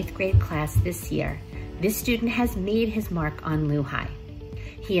our 8th grade class this year, this student has made his mark on LUHI.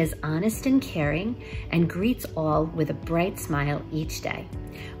 He is honest and caring and greets all with a bright smile each day.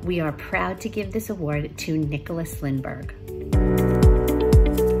 We are proud to give this award to Nicholas Lindberg.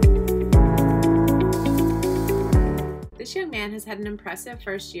 This young man has had an impressive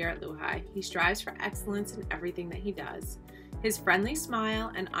first year at LUHI. He strives for excellence in everything that he does. His friendly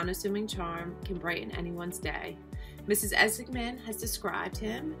smile and unassuming charm can brighten anyone's day. Mrs. Essigman has described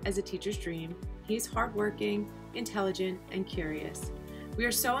him as a teacher's dream. He's hardworking, intelligent, and curious. We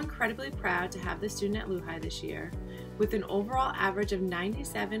are so incredibly proud to have this student at LUHI this year. With an overall average of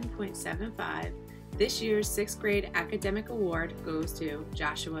 97.75, this year's 6th grade academic award goes to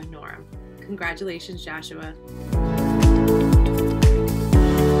Joshua Norum. Congratulations, Joshua.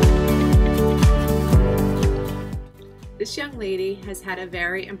 This young lady has had a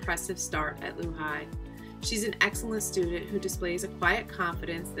very impressive start at LUHI. She's an excellent student who displays a quiet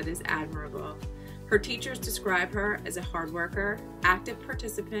confidence that is admirable. Her teachers describe her as a hard worker, active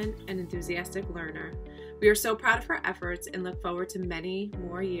participant, and enthusiastic learner. We are so proud of her efforts and look forward to many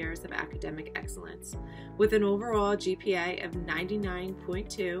more years of academic excellence. With an overall GPA of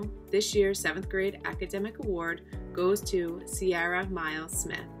 99.2, this year's 7th grade academic award goes to Sierra Miles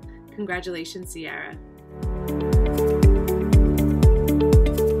Smith. Congratulations, Sierra.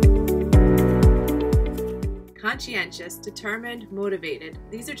 Conscientious, determined, motivated.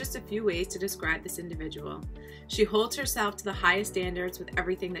 These are just a few ways to describe this individual. She holds herself to the highest standards with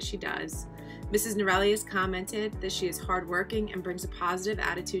everything that she does. Mrs. Norelli has commented that she is hardworking and brings a positive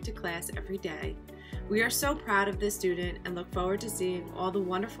attitude to class every day. We are so proud of this student and look forward to seeing all the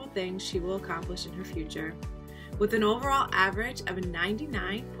wonderful things she will accomplish in her future. With an overall average of a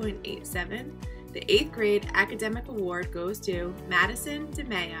 99.87, the 8th grade academic award goes to Madison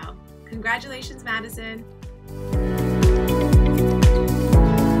DeMayo. Congratulations, Madison.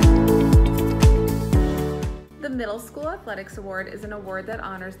 The Middle School Athletics Award is an award that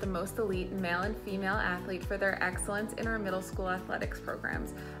honors the most elite male and female athlete for their excellence in our middle school athletics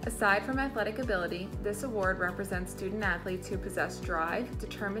programs. Aside from athletic ability, this award represents student athletes who possess drive,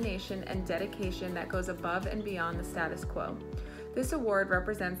 determination, and dedication that goes above and beyond the status quo. This award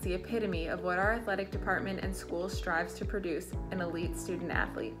represents the epitome of what our athletic department and school strives to produce, an elite student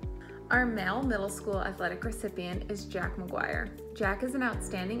athlete. Our male middle school athletic recipient is Jack McGuire. Jack is an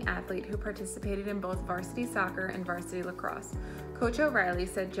outstanding athlete who participated in both varsity soccer and varsity lacrosse. Coach O'Reilly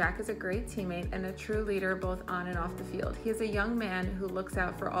said Jack is a great teammate and a true leader both on and off the field. He is a young man who looks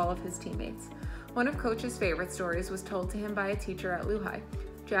out for all of his teammates. One of Coach's favorite stories was told to him by a teacher at LUHI.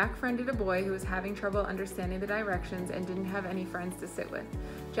 Jack friended a boy who was having trouble understanding the directions and didn't have any friends to sit with.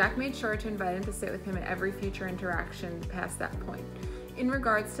 Jack made sure to invite him to sit with him in every future interaction past that point. In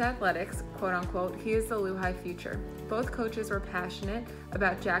regards to athletics, quote unquote, he is the Lehigh future. Both coaches were passionate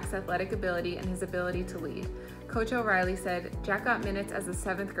about Jack's athletic ability and his ability to lead. Coach O'Reilly said, Jack got minutes as a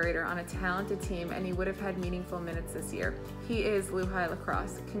 7th grader on a talented team and he would have had meaningful minutes this year. He is Lehigh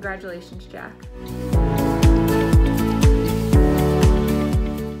lacrosse. Congratulations, Jack.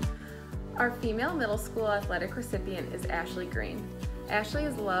 Our female middle school athletic recipient is Ashley Green. Ashley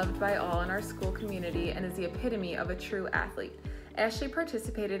is loved by all in our school community and is the epitome of a true athlete. Ashley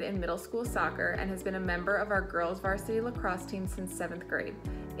participated in middle school soccer and has been a member of our girls varsity lacrosse team since 7th grade.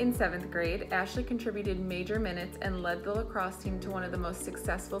 In 7th grade, Ashley contributed major minutes and led the lacrosse team to one of the most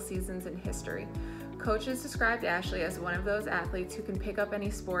successful seasons in history. Coaches described Ashley as one of those athletes who can pick up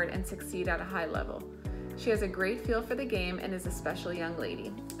any sport and succeed at a high level. She has a great feel for the game and is a special young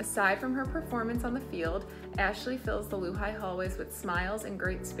lady. Aside from her performance on the field, Ashley fills the Lehigh hallways with smiles and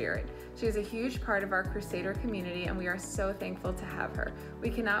great spirit. She is a huge part of our Crusader community and we are so thankful to have her.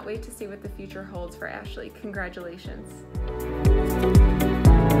 We cannot wait to see what the future holds for Ashley. Congratulations.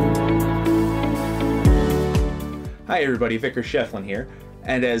 Hi everybody, Vicar Shefflin here,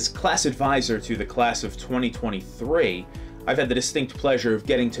 and as class advisor to the class of 2023, I've had the distinct pleasure of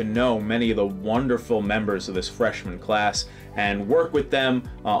getting to know many of the wonderful members of this freshman class and work with them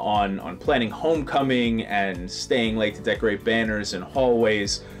on planning homecoming and staying late to decorate banners and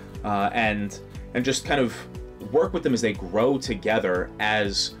hallways and just kind of work with them as they grow together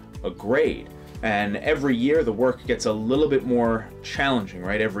as a grade. And every year the work gets a little bit more challenging,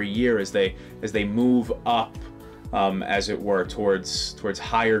 right? Every year as they move up, as it were, towards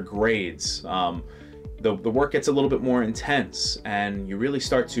higher grades. The work gets a little bit more intense and you really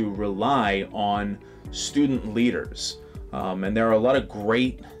start to rely on student leaders. And there are a lot of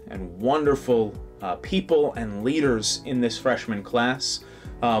great and wonderful people and leaders in this freshman class.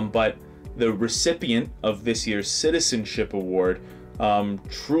 But the recipient of this year's Citizenship Award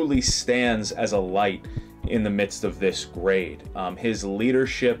truly stands as a light in the midst of this grade. His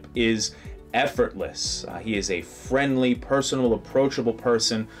leadership is effortless. He is a friendly, personal, approachable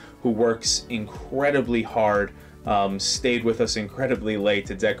person who works incredibly hard, stayed with us incredibly late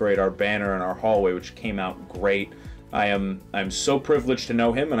to decorate our banner and our hallway, which came out great. I'm so privileged to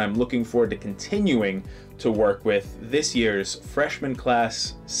know him, and I'm looking forward to continuing to work with this year's freshman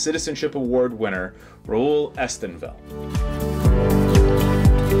class Citizenship Award winner, Raul Estenville.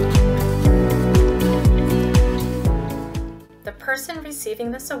 The person receiving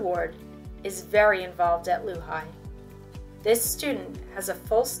this award is very involved at Lehigh. This student has a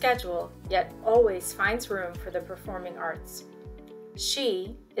full schedule, yet always finds room for the performing arts.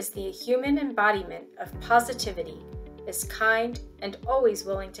 She is the human embodiment of positivity, is kind and always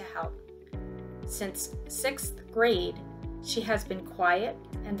willing to help. Since 6th grade, she has been quiet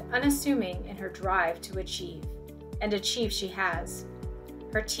and unassuming in her drive to achieve, and achieve she has.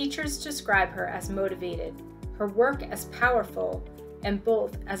 Her teachers describe her as motivated, her work as powerful, and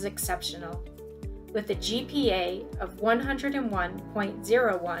both as exceptional. With a GPA of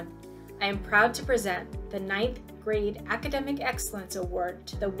 101.01, I am proud to present the 9th Grade Academic Excellence Award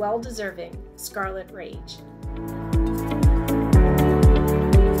to the well-deserving Scarlet Rage.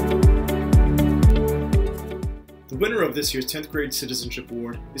 The winner of this year's 10th Grade Citizenship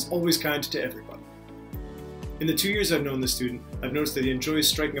Award is always kind to everybody. In the 2 years I've known this student, I've noticed that he enjoys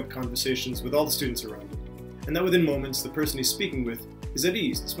striking up conversations with all the students around him, and that within moments the person he's speaking with is at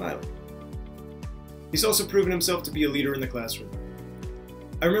ease and smiling. He's also proven himself to be a leader in the classroom.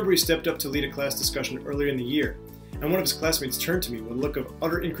 I remember he stepped up to lead a class discussion earlier in the year, and one of his classmates turned to me with a look of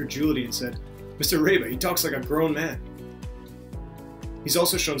utter incredulity and said, "Mr. Reba, he talks like a grown man." He's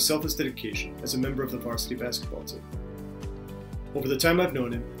also shown selfless dedication as a member of the varsity basketball team. Over the time I've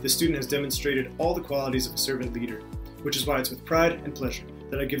known him, this student has demonstrated all the qualities of a servant leader, which is why it's with pride and pleasure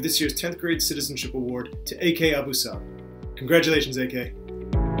that I give this year's 10th Grade Citizenship Award to A.K. Abusab. Congratulations, A.K.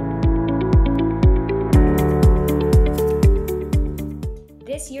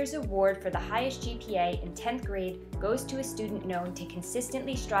 This year's award for the highest GPA in 10th grade goes to a student known to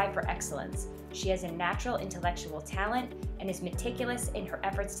consistently strive for excellence. She has a natural intellectual talent and is meticulous in her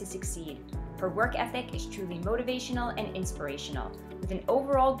efforts to succeed. Her work ethic is truly motivational and inspirational. With an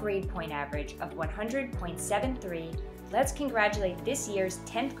overall grade point average of 100.73, let's congratulate this year's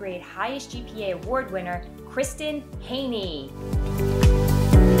 10th grade highest GPA award winner, Kristen Haney.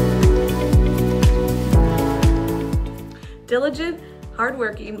 Diligent,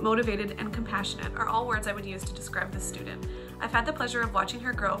 Hardworking, motivated, and compassionate are all words I would use to describe this student. I've had the pleasure of watching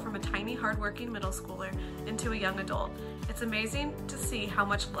her grow from a tiny, hardworking middle schooler into a young adult. It's amazing to see how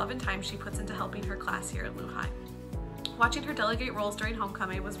much love and time she puts into helping her class here at Lehigh. Watching her delegate roles during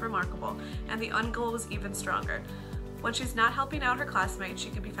homecoming was remarkable, and the ungoal was even stronger. When she's not helping out her classmates, she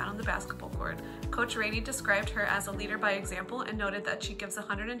can be found on the basketball court. Coach Rainey described her as a leader by example and noted that she gives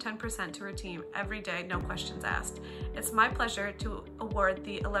 110% to her team every day, no questions asked. It's my pleasure to award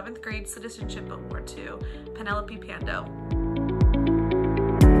the 11th grade Citizenship Award to Penelope Pando.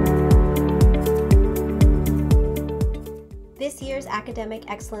 This year's Academic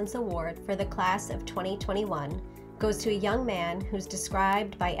Excellence Award for the class of 2021 goes to a young man who's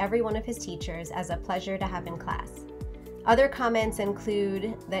described by every one of his teachers as a pleasure to have in class. Other comments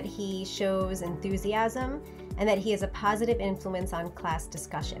include that he shows enthusiasm and that he is a positive influence on class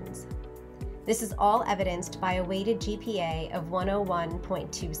discussions. This is all evidenced by a weighted GPA of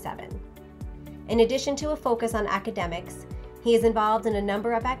 101.27. In addition to a focus on academics, he is involved in a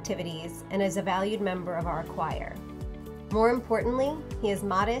number of activities and is a valued member of our choir. More importantly, he is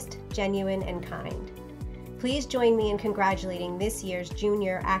modest, genuine, and kind. Please join me in congratulating this year's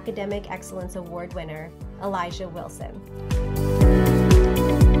Junior Academic Excellence Award winner, Elijah Wilson.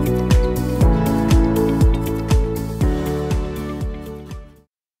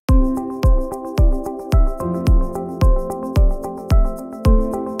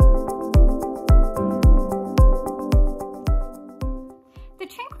 The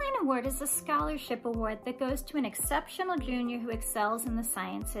Trinkline Award is a scholarship award that goes to an exceptional junior who excels in the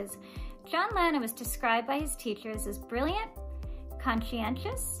sciences. John Lana was described by his teachers as brilliant,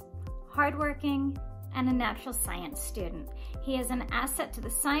 conscientious, hardworking, and a natural science student. He is an asset to the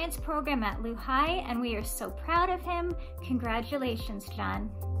science program at Lehigh, and we are so proud of him. Congratulations, John.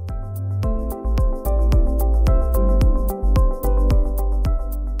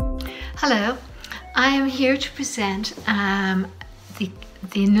 Hello, I am here to present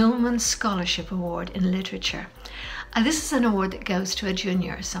the Newman Scholarship Award in Literature. This is an award that goes to a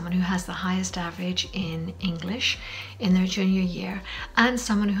junior, someone who has the highest average in English in their junior year, and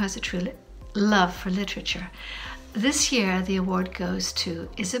someone who has a true love for literature. This year, the award goes to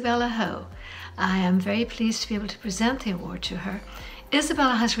Isabella Ho. I am very pleased to be able to present the award to her.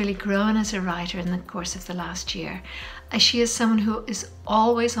 Isabella has really grown as a writer in the course of the last year. She is someone who is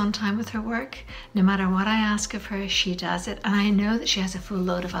always on time with her work. No matter what I ask of her, she does it, and I know that she has a full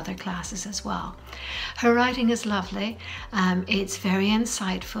load of other classes as well. Her writing is lovely, it's very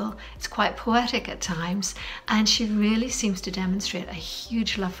insightful, it's quite poetic at times, and she really seems to demonstrate a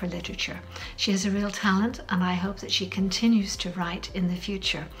huge love for literature. She has a real talent, and I hope that she continues to write in the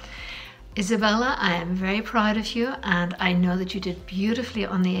future. Isabella, I am very proud of you, and I know that you did beautifully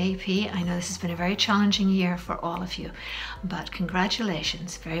on the AP. I know this has been a very challenging year for all of you, but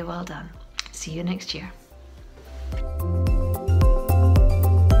congratulations, very well done. See you next year.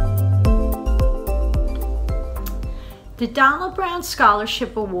 The Donald Brown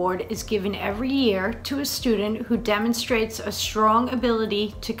Scholarship Award is given every year to a student who demonstrates a strong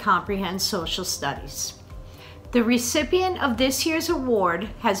ability to comprehend social studies. The recipient of this year's award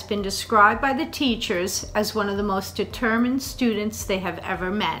has been described by the teachers as one of the most determined students they have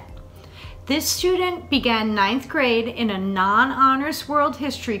ever met. This student began 9th grade in a non-honors world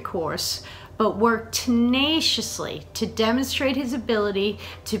history course, but worked tenaciously to demonstrate his ability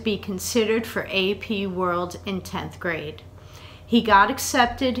to be considered for AP World in 10th grade. He got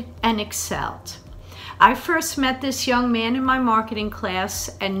accepted and excelled. I first met this young man in my marketing class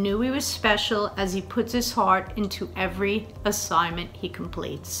and knew he was special as he puts his heart into every assignment he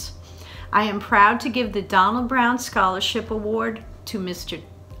completes. I am proud to give the Donald Brown Scholarship Award to Mr.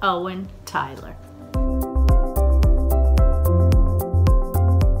 Owen Tyler.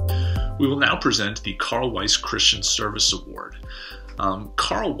 We will now present the Carl Weiss Christian Service Award.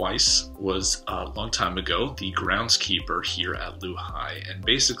 Carl Weiss was, a long time ago, the groundskeeper here at Lehigh, and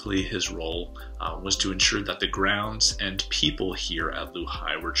basically his role was to ensure that the grounds and people here at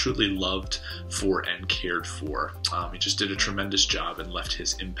Lehigh were truly loved for and cared for. He just did a tremendous job and left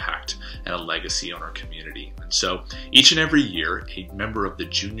his impact and a legacy on our community. And so each and every year, a member of the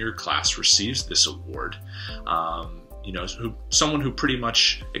junior class receives this award. Someone who pretty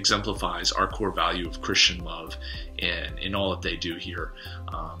much exemplifies our core value of Christian love in all that they do here,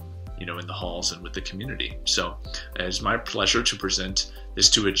 in the halls and with the community. So it is my pleasure to present this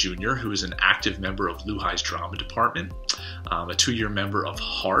to a junior who is an active member of Lehigh's drama department, a 2-year member of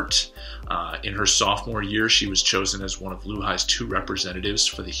Heart. In her sophomore year, she was chosen as one of Lehigh's 2 representatives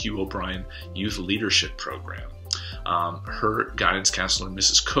for the Hugh O'Brien Youth Leadership Program. Her guidance counselor,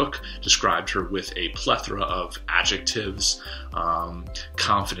 Mrs. Cook, described her with a plethora of adjectives: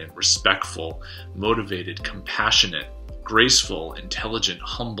 confident, respectful, motivated, compassionate, graceful, intelligent,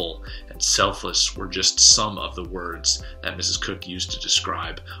 humble, and selfless were just some of the words that Mrs. Cook used to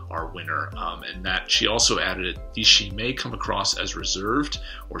describe our winner. And that she also added that she may come across as reserved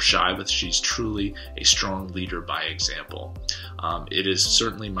or shy, but she's truly a strong leader by example. It is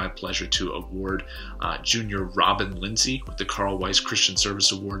certainly my pleasure to award Junior Robin Lindsay with the Carl Weiss Christian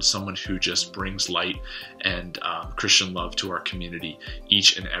Service Award, someone who just brings light and Christian love to our community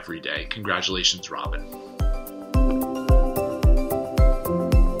each and every day. Congratulations, Robin.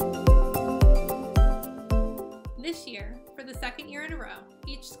 This year, for the second year in a row,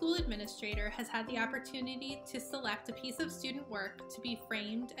 each school administrator has had the opportunity to select a piece of student work to be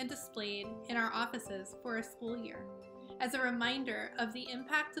framed and displayed in our offices for a school year, as a reminder of the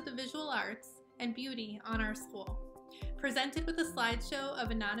impact of the visual arts and beauty on our school. Presented with a slideshow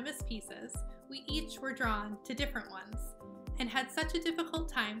of anonymous pieces, we each were drawn to different ones and had such a difficult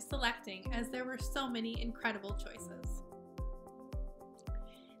time selecting as there were so many incredible choices.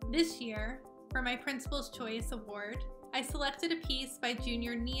 This year, for my Principal's Choice Award, I selected a piece by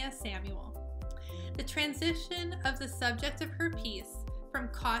Junior Nia Samuel. The transition of the subject of her piece from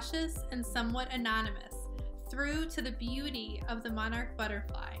cautious and somewhat anonymous through to the beauty of the monarch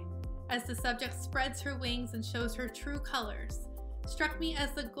butterfly, as the subject spreads her wings and shows her true colors, struck me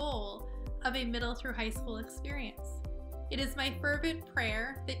as the goal of a middle through high school experience. It is my fervent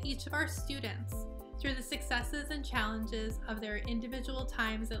prayer that each of our students, through the successes and challenges of their individual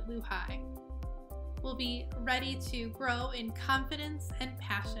times at Lou High, will be ready to grow in confidence and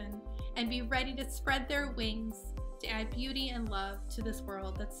passion and be ready to spread their wings to add beauty and love to this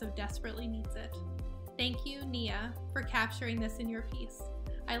world that so desperately needs it. Thank you, Nia, for capturing this in your piece.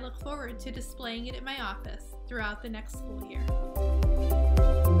 I look forward to displaying it in my office throughout the next school year.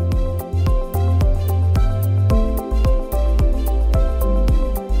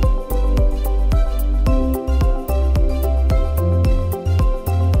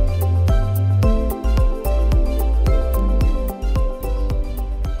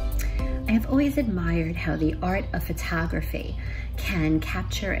 Always admired how the art of photography can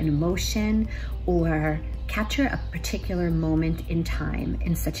capture an emotion or capture a particular moment in time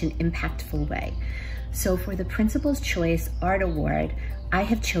in such an impactful way. So for the Principal's Choice Art Award, I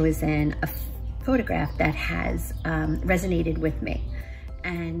have chosen a photograph that has resonated with me.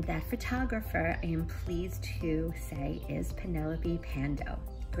 And that photographer, I am pleased to say, is Penelope Pando.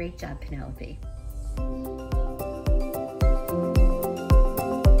 Great job, Penelope.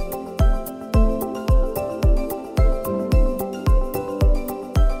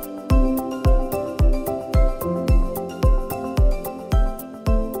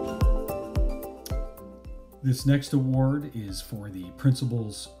 This next award is for the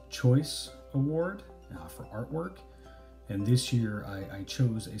Principal's Choice Award for artwork. And this year I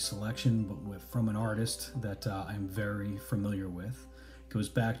chose a selection from an artist that I'm very familiar with. It goes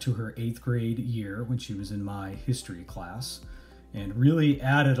back to her 8th grade year when she was in my history class and really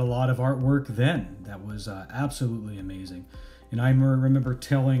added a lot of artwork then. That was absolutely amazing. And I remember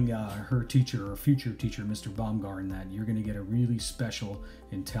telling her teacher, or future teacher, Mr. Baumgarten, that you're going to get a really special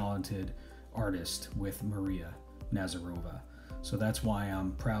and talented artist with Maria Nazarova. So that's why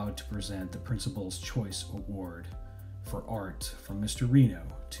I'm proud to present the Principal's Choice Award for art from Mr. Reno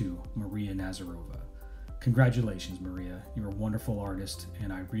to Maria Nazarova. Congratulations, Maria. You're a wonderful artist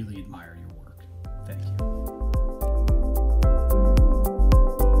and I really admire your work. Thank you.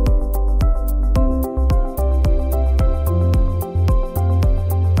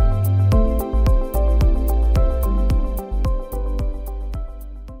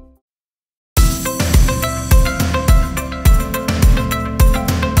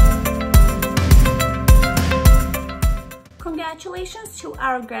 Congratulations to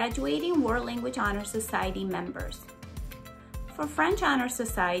our graduating World Language Honor Society members. For French Honor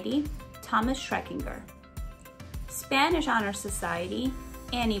Society, Thomas Schreckinger. Spanish Honor Society,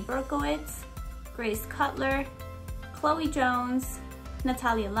 Annie Berkowitz, Grace Cutler, Chloe Jones,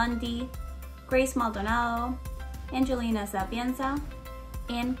 Natalia Lundy, Grace Maldonado, Angelina Zabienza,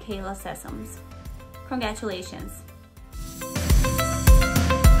 and Kayla Sessoms. Congratulations.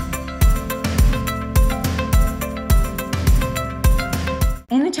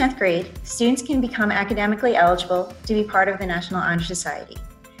 In the 10th grade, students can become academically eligible to be part of the National Honor Society.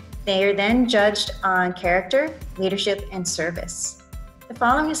 They are then judged on character, leadership, and service. The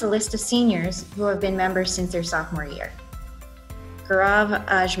following is a list of seniors who have been members since their sophomore year. Gaurav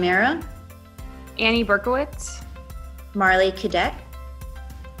Ajmera, Annie Berkowitz, Marley Cadet,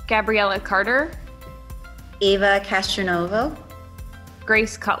 Gabriella Carter, Ava Castronovo,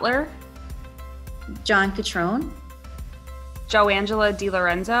 Grace Cutler, John Catrone, Joangela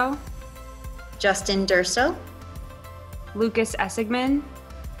DiLorenzo, Justin Durso, Lucas Essigman,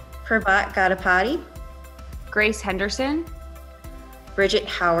 Prabhat Gadapati, Grace Henderson, Bridget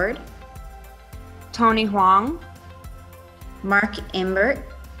Howard, Tony Huang, Mark Imbert,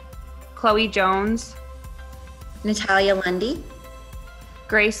 Chloe Jones, Natalia Lundy,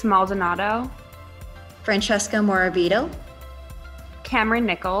 Grace Maldonado, Francesca Morabito, Cameron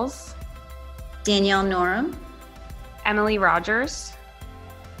Nichols, Danielle Norum, Emily Rogers,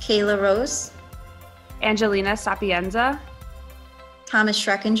 Kayla Rose, Angelina Sapienza, Thomas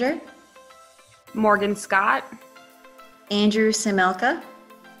Schreckinger, Morgan Scott, Andrew Semelka,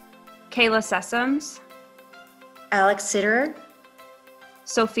 Kayla Sessoms, Alex Sitterer,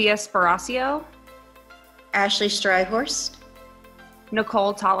 Sophia Sparacio, Ashley Stryhorst,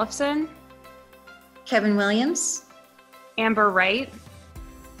 Nicole Tollefson, Kevin Williams, Amber Wright,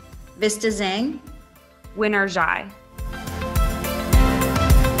 Vista Zhang, Winner Zhai.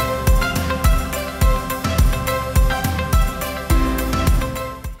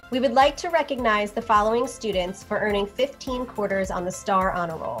 We would like to recognize the following students for earning 15 quarters on the STAR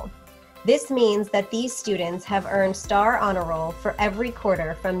Honor Roll. This means that these students have earned STAR Honor Roll for every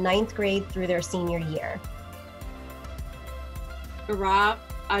quarter from 9th grade through their senior year. Gaurav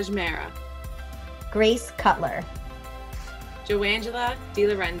Ajmera, Grace Cutler, Joangela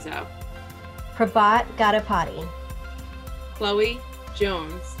DiLorenzo, Prabhat Gadapati, Chloe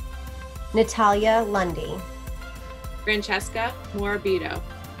Jones, Natalia Lundy, Francesca Morabito,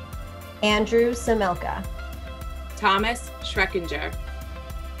 Andrew Semelka, Thomas Schreckinger,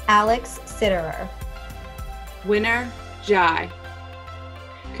 Alex Sitterer, Winner Zhai.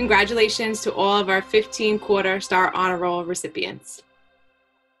 Congratulations to all of our 15 quarter STAR Honor Roll recipients.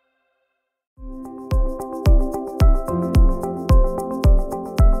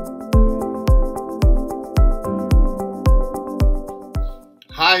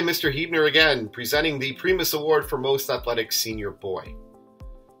 Hi, Mr. Huebner again, presenting the Primus Award for Most Athletic Senior Boy.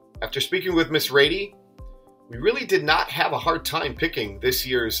 After speaking with Miss Rady, we really did not have a hard time picking this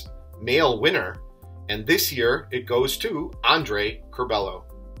year's male winner, and this year it goes to Andre Curbelo.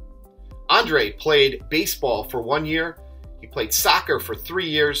 Andre played baseball for 1 year, he played soccer for 3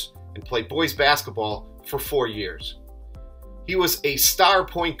 years, and played boys basketball for 4 years. He was a star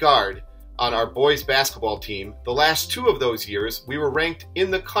point guard on our boys basketball team. The last 2 of those years, we were ranked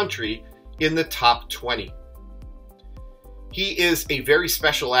in the country in the top 20. He is a very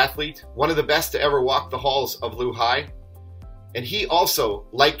special athlete, one of the best to ever walk the halls of Lou High. And he also,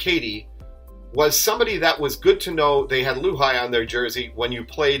 like Katie, was somebody that was good to know they had Lou High on their jersey when you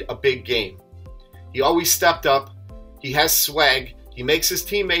played a big game. He always stepped up, he has swag, he makes his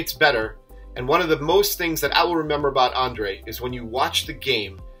teammates better, and one of the most things that I will remember about Andre is when you watch the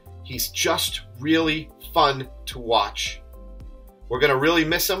game, he's just really fun to watch. We're going to really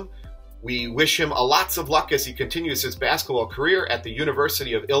miss him. We wish him lots of luck as he continues his basketball career at the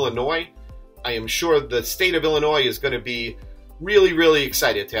University of Illinois. I am sure the state of Illinois is going to be really, really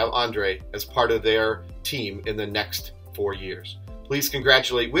excited to have Andre as part of their team in the next 4 years. Please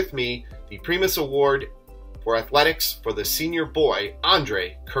congratulate with me the Primus Award for Athletics for the senior boy,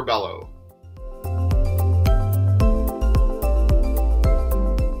 Andre Curbelo.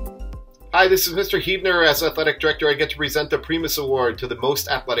 Hi, this is Mr. Huebner. As Athletic Director, I get to present the Primus Award to the Most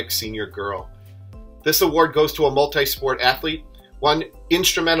Athletic Senior Girl. This award goes to a multi-sport athlete, one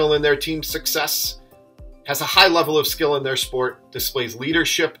instrumental in their team's success, has a high level of skill in their sport, displays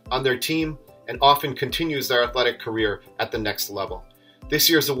leadership on their team, and often continues their athletic career at the next level. This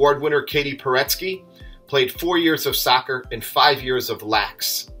year's award winner, Katie Paretsky, played 4 years of soccer and 5 years of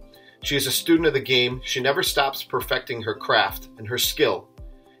lax. She is a student of the game. She never stops perfecting her craft and her skill.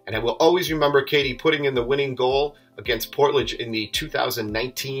 And I will always remember Katie putting in the winning goal against Portland in the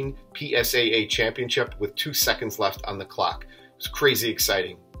 2019 PSAA Championship with 2 seconds left on the clock. It was crazy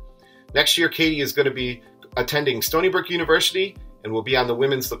exciting. Next year, Katie is going to be attending Stony Brook University and will be on the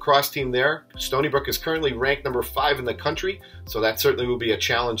women's lacrosse team there. Stony Brook is currently ranked number 5 in the country, so that certainly will be a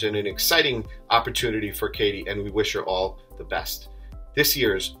challenge and an exciting opportunity for Katie, and we wish her all the best. This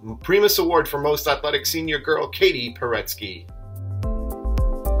year's Primus Award for Most Athletic Senior Girl, Katie Paretsky.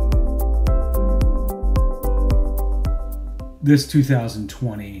 This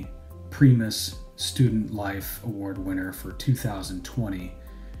 2020 Primus Student Life Award winner for 2020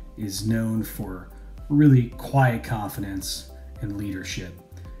 is known for really quiet confidence and leadership.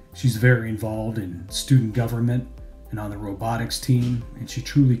 She's very involved in student government and on the robotics team, and she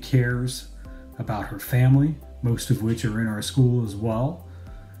truly cares about her family, most of which are in our school as well.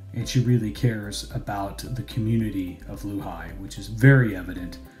 and she really cares about the community of Lehigh, which is very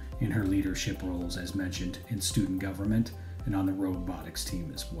evident in her leadership roles, as mentioned, in student government and on the robotics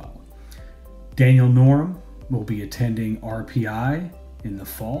team as well. Daniel Norm will be attending RPI in the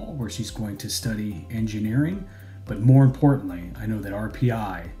fall, where she's going to study engineering, but more importantly, I know that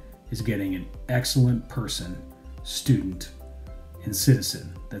RPI is getting an excellent person, student, and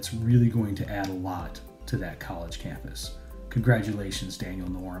citizen that's really going to add a lot to that college campus. Congratulations, Daniel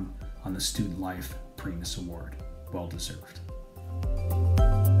Norm, on the Student Life Primus Award. Well deserved.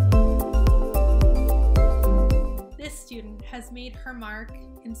 This student has made her mark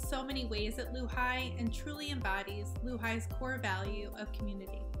in so many ways at Lehigh and truly embodies Lehigh's core value of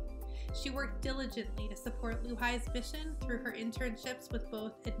community. She worked diligently to support Lehigh's mission through her internships with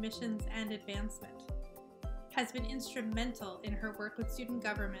both admissions and advancement, has been instrumental in her work with student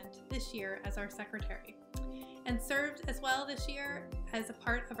government this year as our secretary, and served as well this year as a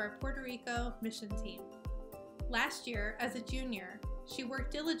part of our Puerto Rico mission team. Last year, as a junior, she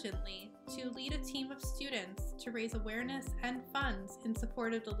worked diligently to lead a team of students to raise awareness and funds in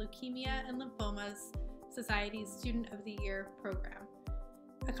support of the Leukemia and Lymphomas Society's Student of the Year program,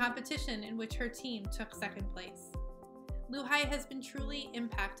 a competition in which her team took second place. Lehigh has been truly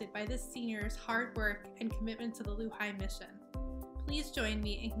impacted by this senior's hard work and commitment to the Lehigh mission. Please join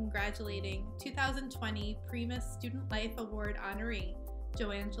me in congratulating 2020 Primus Student Life Award honoree,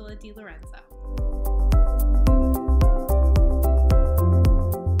 Joangela DiLorenzo.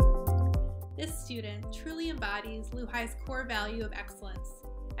 This student truly embodies Lehigh's core value of excellence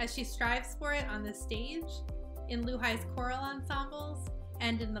as she strives for it on the stage, in Lehigh's choral ensembles,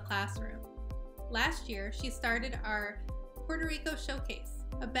 and in the classroom. Last year, she started our Puerto Rico Showcase,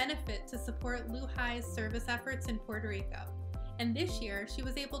 a benefit to support Lehigh's service efforts in Puerto Rico. And this year, she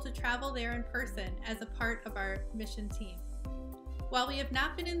was able to travel there in person as a part of our mission team. While we have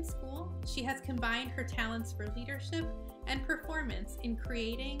not been in school, she has combined her talents for leadership and performance in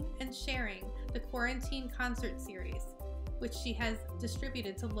creating and sharing the Quarantine Concert Series, which she has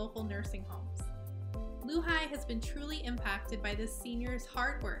distributed to local nursing homes. Lehigh has been truly impacted by this senior's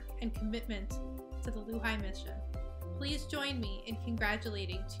hard work and commitment to the Lehigh mission. Please join me in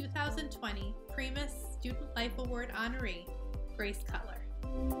congratulating 2020 Primus Student Life Award honoree, Grace Cutler.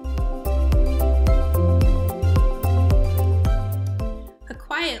 A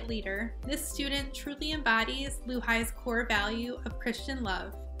quiet leader, this student truly embodies Lehigh's core value of Christian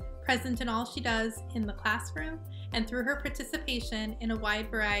love, present in all she does in the classroom and through her participation in a wide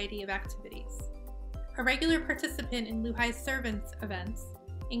variety of activities. A regular participant in Lehigh's servants events,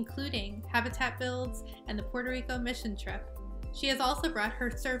 including Habitat Builds and the Puerto Rico mission trip, she has also brought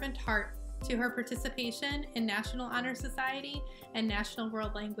her servant heart to her participation in National Honor Society and National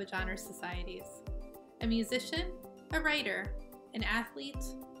World Language Honor Societies. A musician, a writer, an athlete,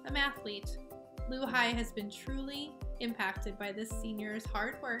 a mathlete, Lehigh has been truly impacted by this senior's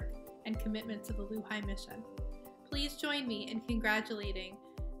hard work and commitment to the Lehigh mission. Please join me in congratulating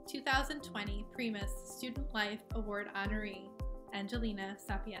 2020 Primus Student Life Award honoree, Angelina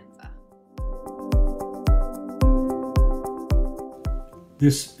Sapienza.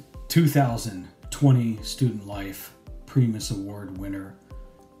 This 2020 Student Life Primus Award winner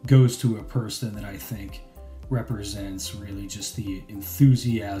goes to a person that I think represents really just the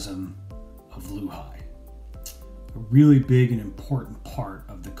enthusiasm of Lehigh. A really big and important part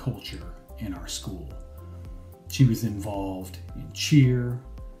of the culture in our school. She was involved in cheer,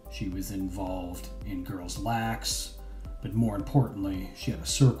 she was involved in Girls Lax, but more importantly, she had a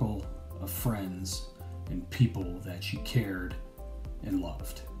circle of friends and people that she cared and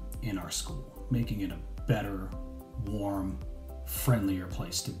loved in our school, making it a better, warm, friendlier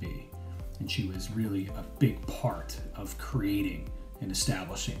place to be. And she was really a big part of creating and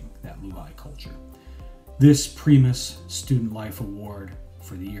establishing that Lehigh culture. This Primus Student Life Award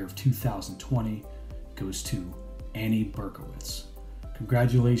for the year of 2020 goes to Annie Berkowitz.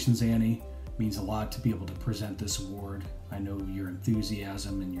 Congratulations, Annie. It means a lot to be able to present this award. I know your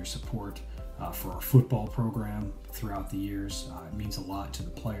enthusiasm and your support for our football program throughout the years. It means a lot to the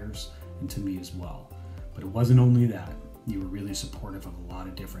players and to me as well. But it wasn't only that. You were really supportive of a lot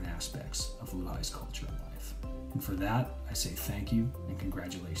of different aspects of Lehigh's culture and life. And for that, I say thank you and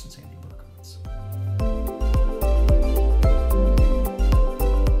congratulations, Andy Berkowitz.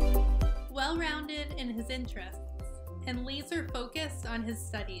 Well-rounded in his interests and laser-focused on his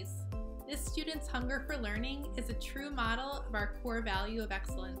studies, this student's hunger for learning is a true model of our core value of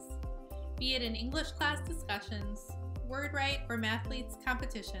excellence. Be it in English class discussions, WordWrite or Mathletes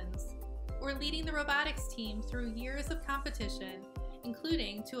competitions, or leading the robotics team through years of competition,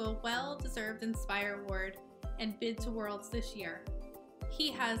 including to a well-deserved Inspire Award and bid to Worlds this year. He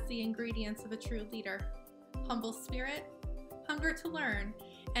has the ingredients of a true leader: humble spirit, hunger to learn,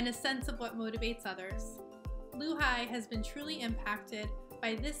 and a sense of what motivates others. LuHi has been truly impacted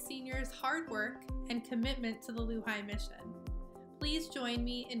by this senior's hard work and commitment to the LuHi mission. Please join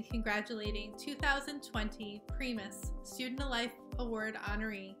me in congratulating 2020 Primus Student of Life Award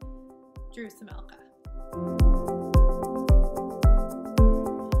honoree, Drew Samelka.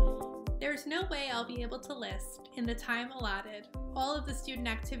 There's no way I'll be able to list, in the time allotted, all of the student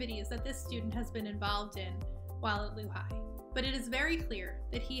activities that this student has been involved in while at LuHi, but it is very clear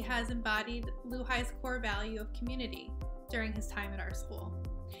that he has embodied LuHi's core value of community during his time at our school.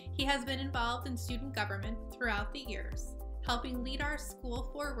 He has been involved in student government throughout the years, helping lead our school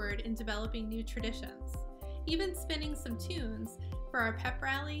forward in developing new traditions, even spinning some tunes for our pep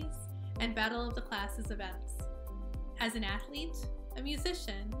rallies and Battle of the Classes events. As an athlete, a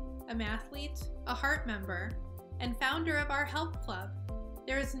musician, a mathlete, a heart member, and founder of our Help Club,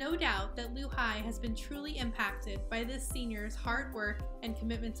 there is no doubt that LuHi has been truly impacted by this senior's hard work and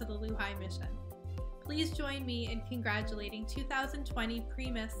commitment to the LuHi mission. Please join me in congratulating 2020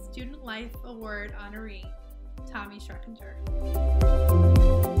 Primus Student Life Award honoree, Tommy Schreckinger.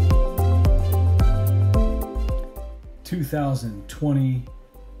 2020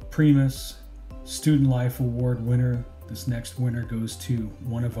 Primus Student Life Award winner. This next winner goes to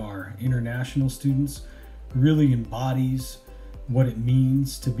one of our international students. Really embodies what it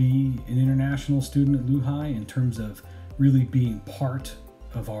means to be an international student at LuHi in terms of really being part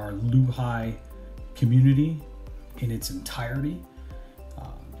of our LuHi community in its entirety.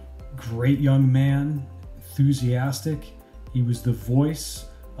 Great young man, enthusiastic. He was the voice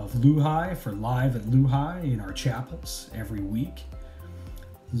of LuHi for Live at LuHi in our chapels every week.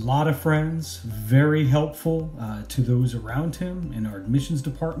 A lot of friends, very helpful to those around him in our admissions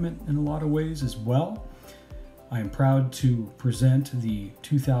department in a lot of ways as well. I am proud to present the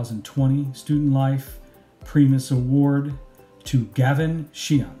 2020 Student Life Primus Award to Gavin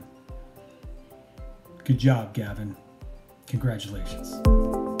Sheehan. Good job, Gavin. Congratulations.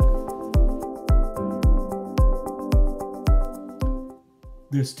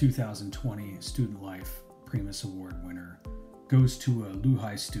 This 2020 Student Life Primus Award winner goes to a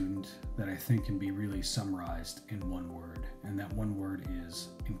LuHi student that I think can be really summarized in one word, and that one word is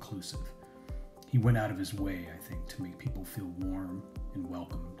inclusive. He went out of his way, I think, to make people feel warm and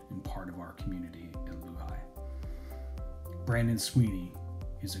welcomed and part of our community at LuHi. Brandon Sweeney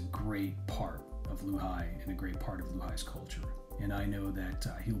is a great part of LuHi and a great part of LuHi's culture. And I know that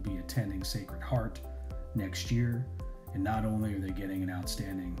he'll be attending Sacred Heart next year. And not only are they getting an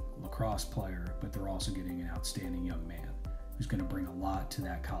outstanding lacrosse player, but they're also getting an outstanding young man who's going to bring a lot to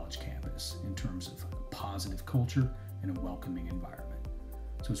that college campus in terms of a positive culture and a welcoming environment.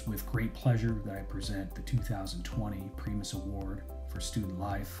 So it's with great pleasure that I present the 2020 Primus Award for Student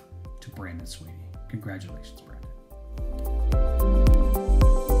Life to Brandon Sweeney. Congratulations, Brandon.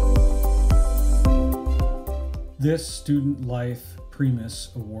 This Student Life Primus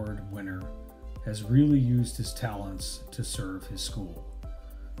Award winner has really used his talents to serve his school,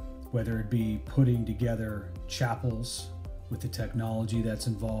 whether it be putting together chapels with the technology that's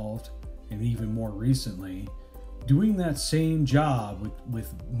involved, and even more recently, doing that same job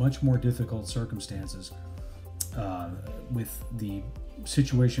with much more difficult circumstances. With the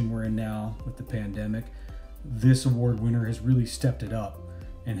situation we're in now with the pandemic, this award winner has really stepped it up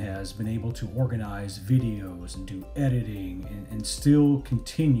and has been able to organize videos and do editing and still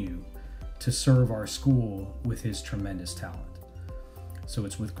continue to serve our school with his tremendous talent. So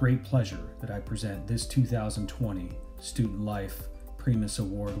it's with great pleasure that I present this 2020 Student Life Primus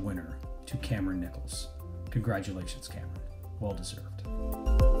Award winner to Cameron Nichols. Congratulations, Cameron. Well deserved.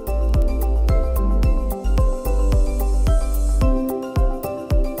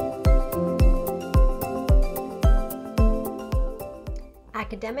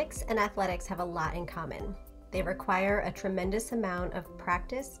 Academics and athletics have a lot in common. They require a tremendous amount of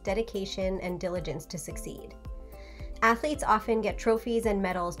practice, dedication, and diligence to succeed. Athletes often get trophies and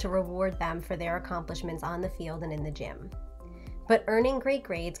medals to reward them for their accomplishments on the field and in the gym. But earning great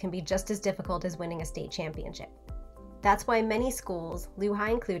grades can be just as difficult as winning a state championship. That's why many schools, LuHi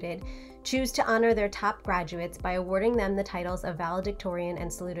included, choose to honor their top graduates by awarding them the titles of valedictorian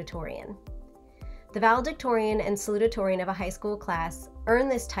and salutatorian. The valedictorian and salutatorian of a high school class earn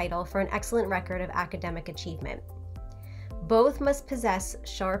this title for an excellent record of academic achievement. Both must possess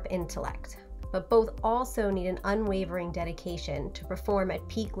sharp intellect, but both also need an unwavering dedication to perform at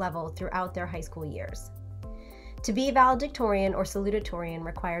peak level throughout their high school years. To be valedictorian or salutatorian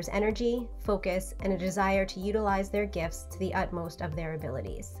requires energy, focus, and a desire to utilize their gifts to the utmost of their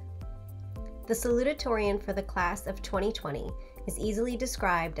abilities. The salutatorian for the class of 2020 is easily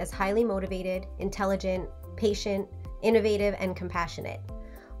described as highly motivated, intelligent, patient, innovative, and compassionate.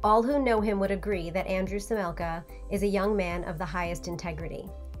 All who know him would agree that Andrew Samelka is a young man of the highest integrity,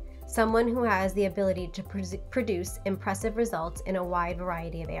 someone who has the ability to produce impressive results in a wide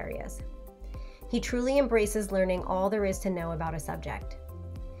variety of areas. He truly embraces learning all there is to know about a subject.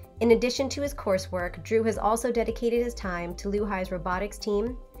 In addition to his coursework, Drew has also dedicated his time to LUHI's robotics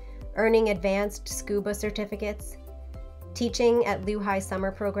team, earning advanced scuba certificates, teaching at LUHI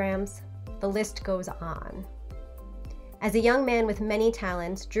summer programs. The list goes on. As a young man with many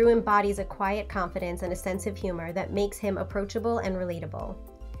talents, Drew embodies a quiet confidence and a sense of humor that makes him approachable and relatable.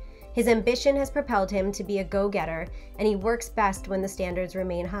 His ambition has propelled him to be a go-getter, and he works best when the standards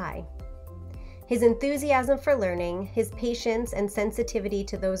remain high. His enthusiasm for learning, his patience and sensitivity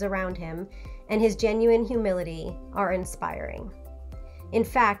to those around him, and his genuine humility are inspiring. In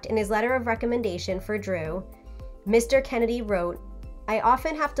fact, in his letter of recommendation for Drew, Mr. Kennedy wrote, "I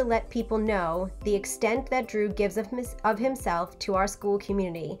often have to let people know the extent that Drew gives of himself to our school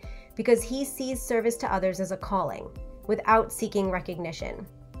community because he sees service to others as a calling, without seeking recognition.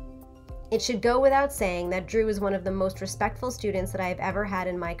 It should go without saying that Drew is one of the most respectful students that I have ever had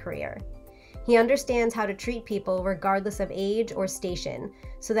in my career. He understands how to treat people regardless of age or station,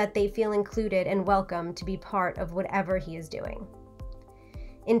 so that they feel included and welcome to be part of whatever he is doing."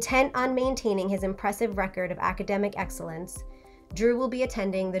 Intent on maintaining his impressive record of academic excellence, Drew will be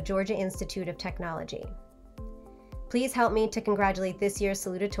attending the Georgia Institute of Technology. Please help me to congratulate this year's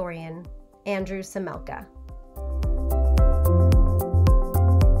salutatorian, Andrew Samelka.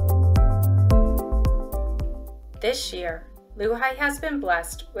 This year, LUHI has been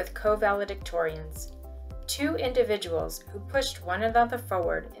blessed with co-valedictorians, two individuals who pushed one another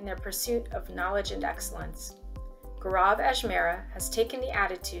forward in their pursuit of knowledge and excellence. Gaurav Ajmera has taken the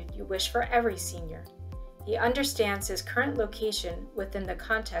attitude you wish for every senior. He understands his current location within the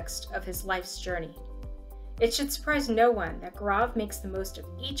context of his life's journey. It should surprise no one that Gaurav makes the most of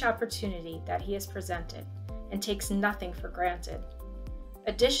each opportunity that he is presented and takes nothing for granted.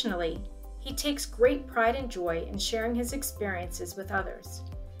 Additionally, he takes great pride and joy in sharing his experiences with others.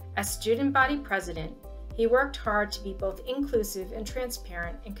 As student body president, he worked hard to be both inclusive and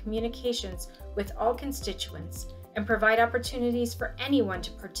transparent in communications with all constituents and provide opportunities for anyone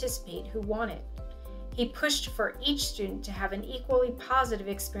to participate who wanted. He pushed for each student to have an equally positive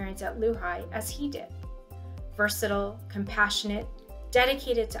experience at LUHI as he did. Versatile, compassionate,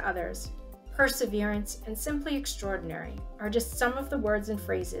 dedicated to others, perseverance, and simply extraordinary are just some of the words and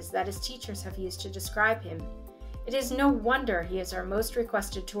phrases that his teachers have used to describe him. It is no wonder he is our most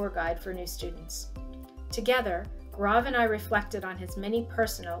requested tour guide for new students. Together, Gaurav and I reflected on his many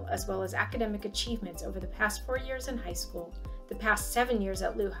personal as well as academic achievements over the past 4 years in high school, the past 7 years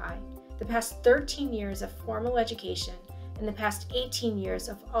at LUHI, the past 13 years of formal education, and the past 18 years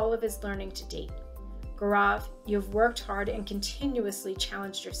of all of his learning to date. Gaurav, you have worked hard and continuously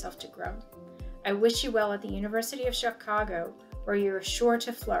challenged yourself to grow. I wish you well at the University of Chicago, where you are sure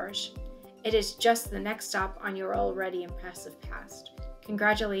to flourish. It is just the next stop on your already impressive past.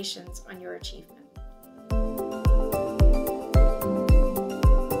 Congratulations on your achievement.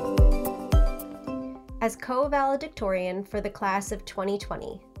 As co-valedictorian for the class of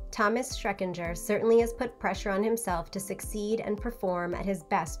 2020, Thomas Schreckinger certainly has put pressure on himself to succeed and perform at his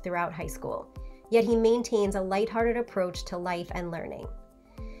best throughout high school, yet he maintains a lighthearted approach to life and learning.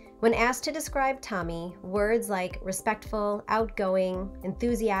 When asked to describe Tommy, words like respectful, outgoing,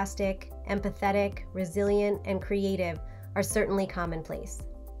 enthusiastic, empathetic, resilient, and creative are certainly commonplace.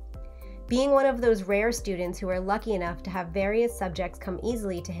 Being one of those rare students who are lucky enough to have various subjects come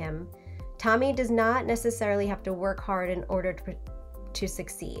easily to him, Tommy does not necessarily have to work hard in order to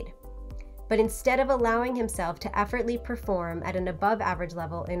succeed. But instead of allowing himself to effortlessly perform at an above-average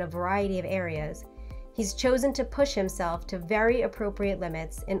level in a variety of areas, he's chosen to push himself to very appropriate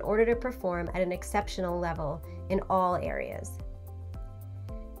limits in order to perform at an exceptional level in all areas.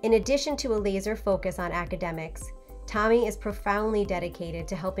 In addition to a laser focus on academics, Tommy is profoundly dedicated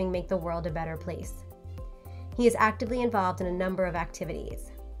to helping make the world a better place. He is actively involved in a number of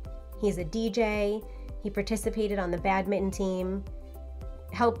activities. He's a DJ, he participated on the badminton team,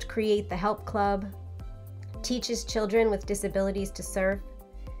 helped create the Help Club, teaches children with disabilities to surf,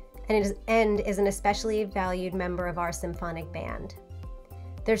 and is an especially valued member of our symphonic band.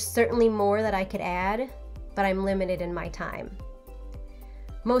 There's certainly more that I could add, but I'm limited in my time.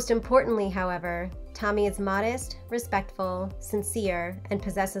 Most importantly, however, Tommy is modest, respectful, sincere, and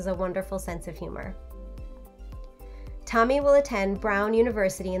possesses a wonderful sense of humor. Tommy will attend Brown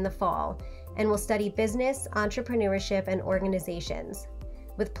University in the fall and will study business, entrepreneurship, and organizations,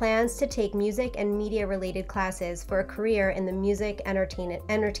 with plans to take music and media-related classes for a career in the music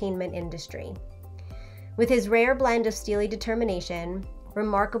entertainment industry. With his rare blend of steely determination,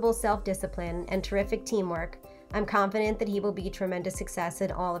 remarkable self-discipline, and terrific teamwork, I'm confident that he will be a tremendous success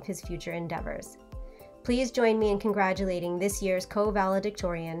in all of his future endeavors. Please join me in congratulating this year's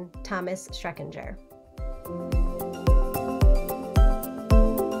co-valedictorian, Thomas Schreckinger.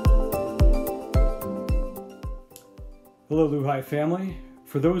 Hello, LuHi family.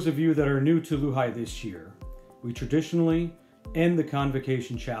 For those of you that are new to LuHi this year, we traditionally end the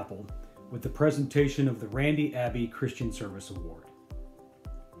Convocation Chapel with the presentation of the Randy Abbey Christian Service Award.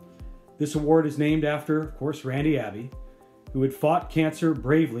 This award is named after, of course, Randy Abbey, who had fought cancer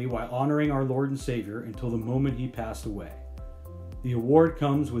bravely while honoring our Lord and Savior until the moment he passed away. The award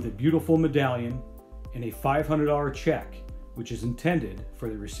comes with a beautiful medallion and a $500 check, which is intended for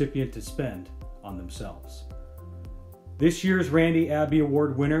the recipient to spend on themselves. This year's Randy Abbey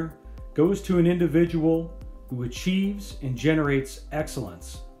Award winner goes to an individual who achieves and generates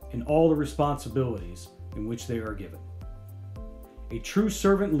excellence in all the responsibilities in which they are given. A true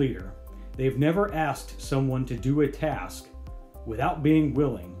servant leader, they've never asked someone to do a task without being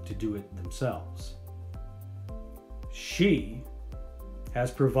willing to do it themselves. She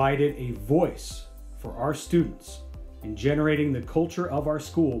has provided a voice for our students in generating the culture of our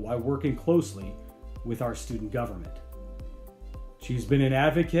school while working closely with our student government. She's been an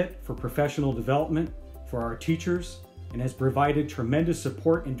advocate for professional development for our teachers and has provided tremendous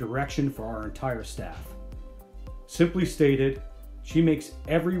support and direction for our entire staff. Simply stated, she makes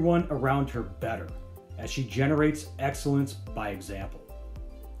everyone around her better as she generates excellence by example.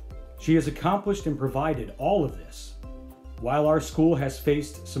 She has accomplished and provided all of this while our school has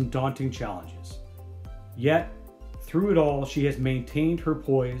faced some daunting challenges. Yet, through it all, she has maintained her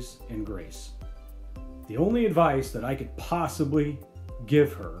poise and grace. The only advice that I could possibly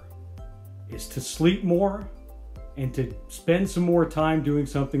give her is to sleep more and to spend some more time doing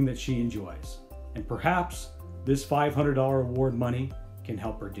something that she enjoys. And perhaps this $500 award money can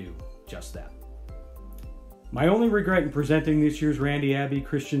help her do just that. My only regret in presenting this year's Randy Abbey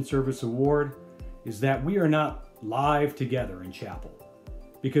Christian Service Award is that we are not live together in chapel,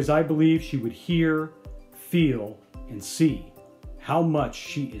 because I believe she would hear, feel, and see how much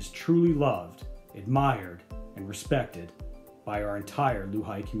she is truly loved, admired, and respected by our entire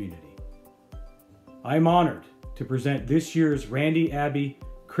LuHi community. I am honored to present this year's Randy Abbey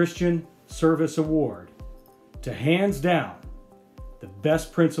Christian Service Award to, hands down, the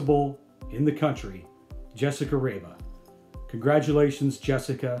best principal in the country, Jessica Reba. Congratulations,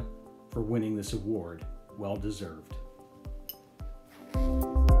 Jessica, for winning this award. Well deserved.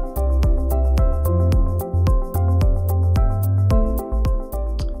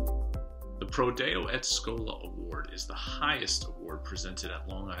 The Pro Deo et Schola Award is the highest award presented at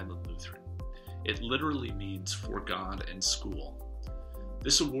Long Island Lutheran. It literally means for God and school.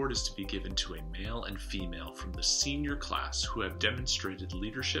 This award is to be given to a male and female from the senior class who have demonstrated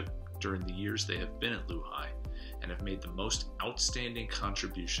leadership during the years they have been at LuHi and have made the most outstanding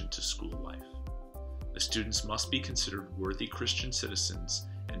contribution to school life. The students must be considered worthy Christian citizens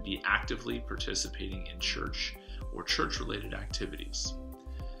and be actively participating in church or church-related activities.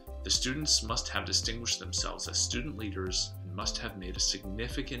 The students must have distinguished themselves as student leaders and must have made a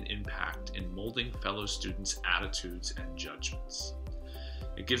significant impact in molding fellow students' attitudes and judgments.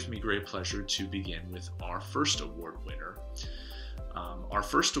 It gives me great pleasure to begin with our first award winner. Our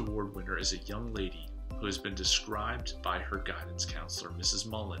first award winner is a young lady who has been described by her guidance counselor, Mrs.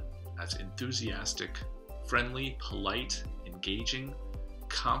 Mullen, as enthusiastic, friendly, polite, engaging,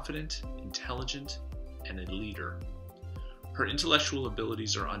 confident, intelligent, and a leader. Her intellectual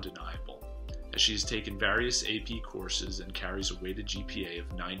abilities are undeniable, as she has taken various AP courses and carries a weighted GPA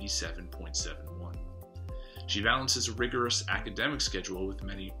of 97.71. She balances a rigorous academic schedule with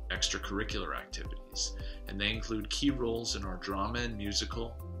many extracurricular activities, and they include key roles in our drama and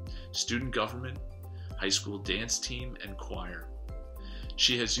musical, student government, high school dance team, and choir.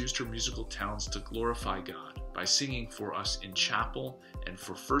 She has used her musical talents to glorify God by singing for us in chapel and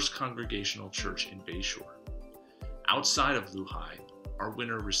for First Congregational Church in Bayshore. Outside of LuHi, our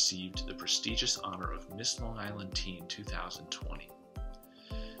winner received the prestigious honor of Miss Long Island Teen 2020.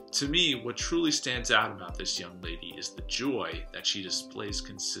 To me, what truly stands out about this young lady is the joy that she displays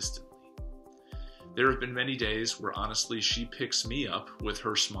consistently. There have been many days where honestly she picks me up with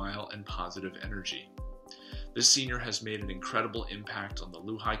her smile and positive energy. This senior has made an incredible impact on the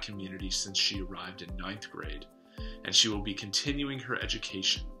LuHi community since she arrived in 9th grade, and she will be continuing her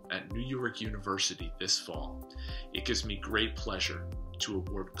education at New York University this fall. It gives me great pleasure to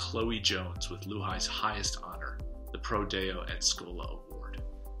award Chloe Jones with LuHi's highest honor, the Pro Deo et Schola Award.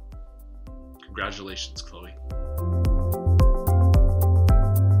 Congratulations, Chloe.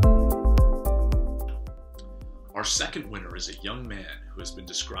 Our second winner is a young man who has been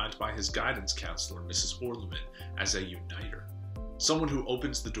described by his guidance counselor, Mrs. Orleman, as a uniter, someone who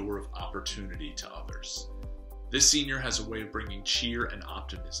opens the door of opportunity to others. This senior has a way of bringing cheer and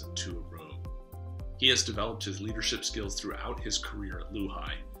optimism to a room. He has developed his leadership skills throughout his career at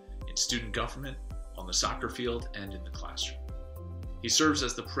Lehigh, in student government, on the soccer field, and in the classroom. He serves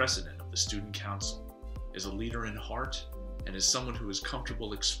as the president of the student council, is a leader in heart, and is someone who is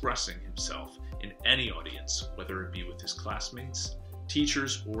comfortable expressing himself in any audience, whether it be with his classmates,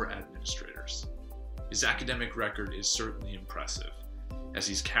 teachers, or administrators. His academic record is certainly impressive, as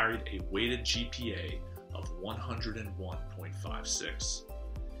he's carried a weighted GPA of 101.56.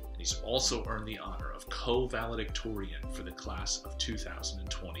 And he's also earned the honor of co-valedictorian for the class of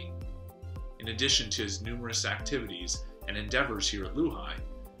 2020. In addition to his numerous activities and endeavors here at Lehigh,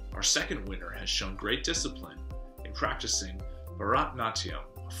 our second winner has shown great discipline in practicing Bharatanatyam,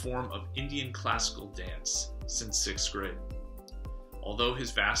 a form of Indian classical dance, since 6th grade. Although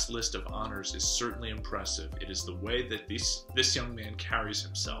his vast list of honors is certainly impressive, it is the way that this young man carries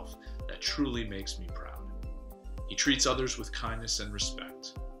himself that truly makes me proud. He treats others with kindness and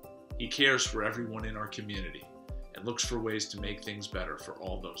respect. He cares for everyone in our community and looks for ways to make things better for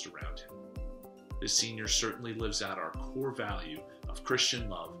all those around him. This senior certainly lives out our core value of Christian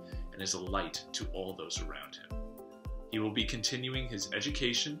love and is a light to all those around him. He will be continuing his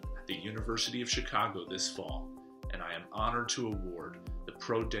education at the University of Chicago this fall, and I am honored to award the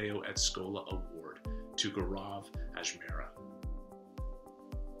Pro Deo et Schola Award to Gaurav Ajmera.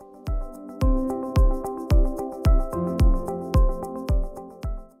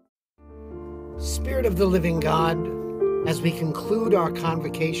 Spirit of the living God, as we conclude our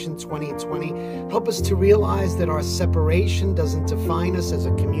Convocation 2020, help us to realize that our separation doesn't define us as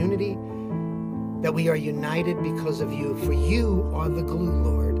a community, that we are united because of you, for you are the glue,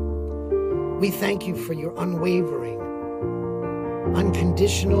 Lord. We thank you for your unwavering,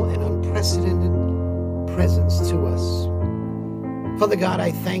 unconditional, and unprecedented presence to us. Father God,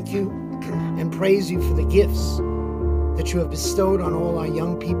 I thank you and praise you for the gifts that you have bestowed on all our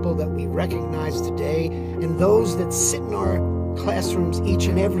young people that we recognize today and those that sit in our classrooms each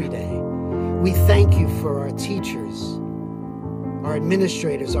and every day. We thank you for our teachers, our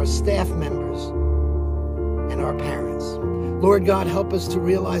administrators, our staff members, and our parents. Lord God, help us to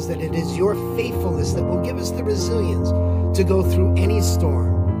realize that it is your faithfulness that will give us the resilience to go through any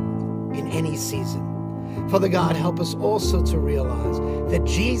storm in any season. Father God, help us also to realize that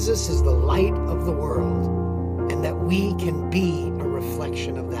Jesus is the light of the world and that we can be a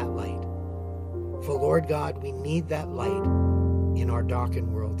reflection of that light. For Lord God, we need that light in our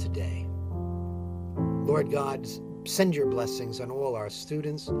darkened world today. Lord God, send your blessings on all our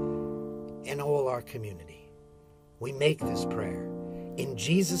students and all our community. We make this prayer in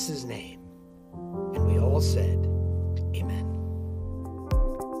Jesus' name, and we all said,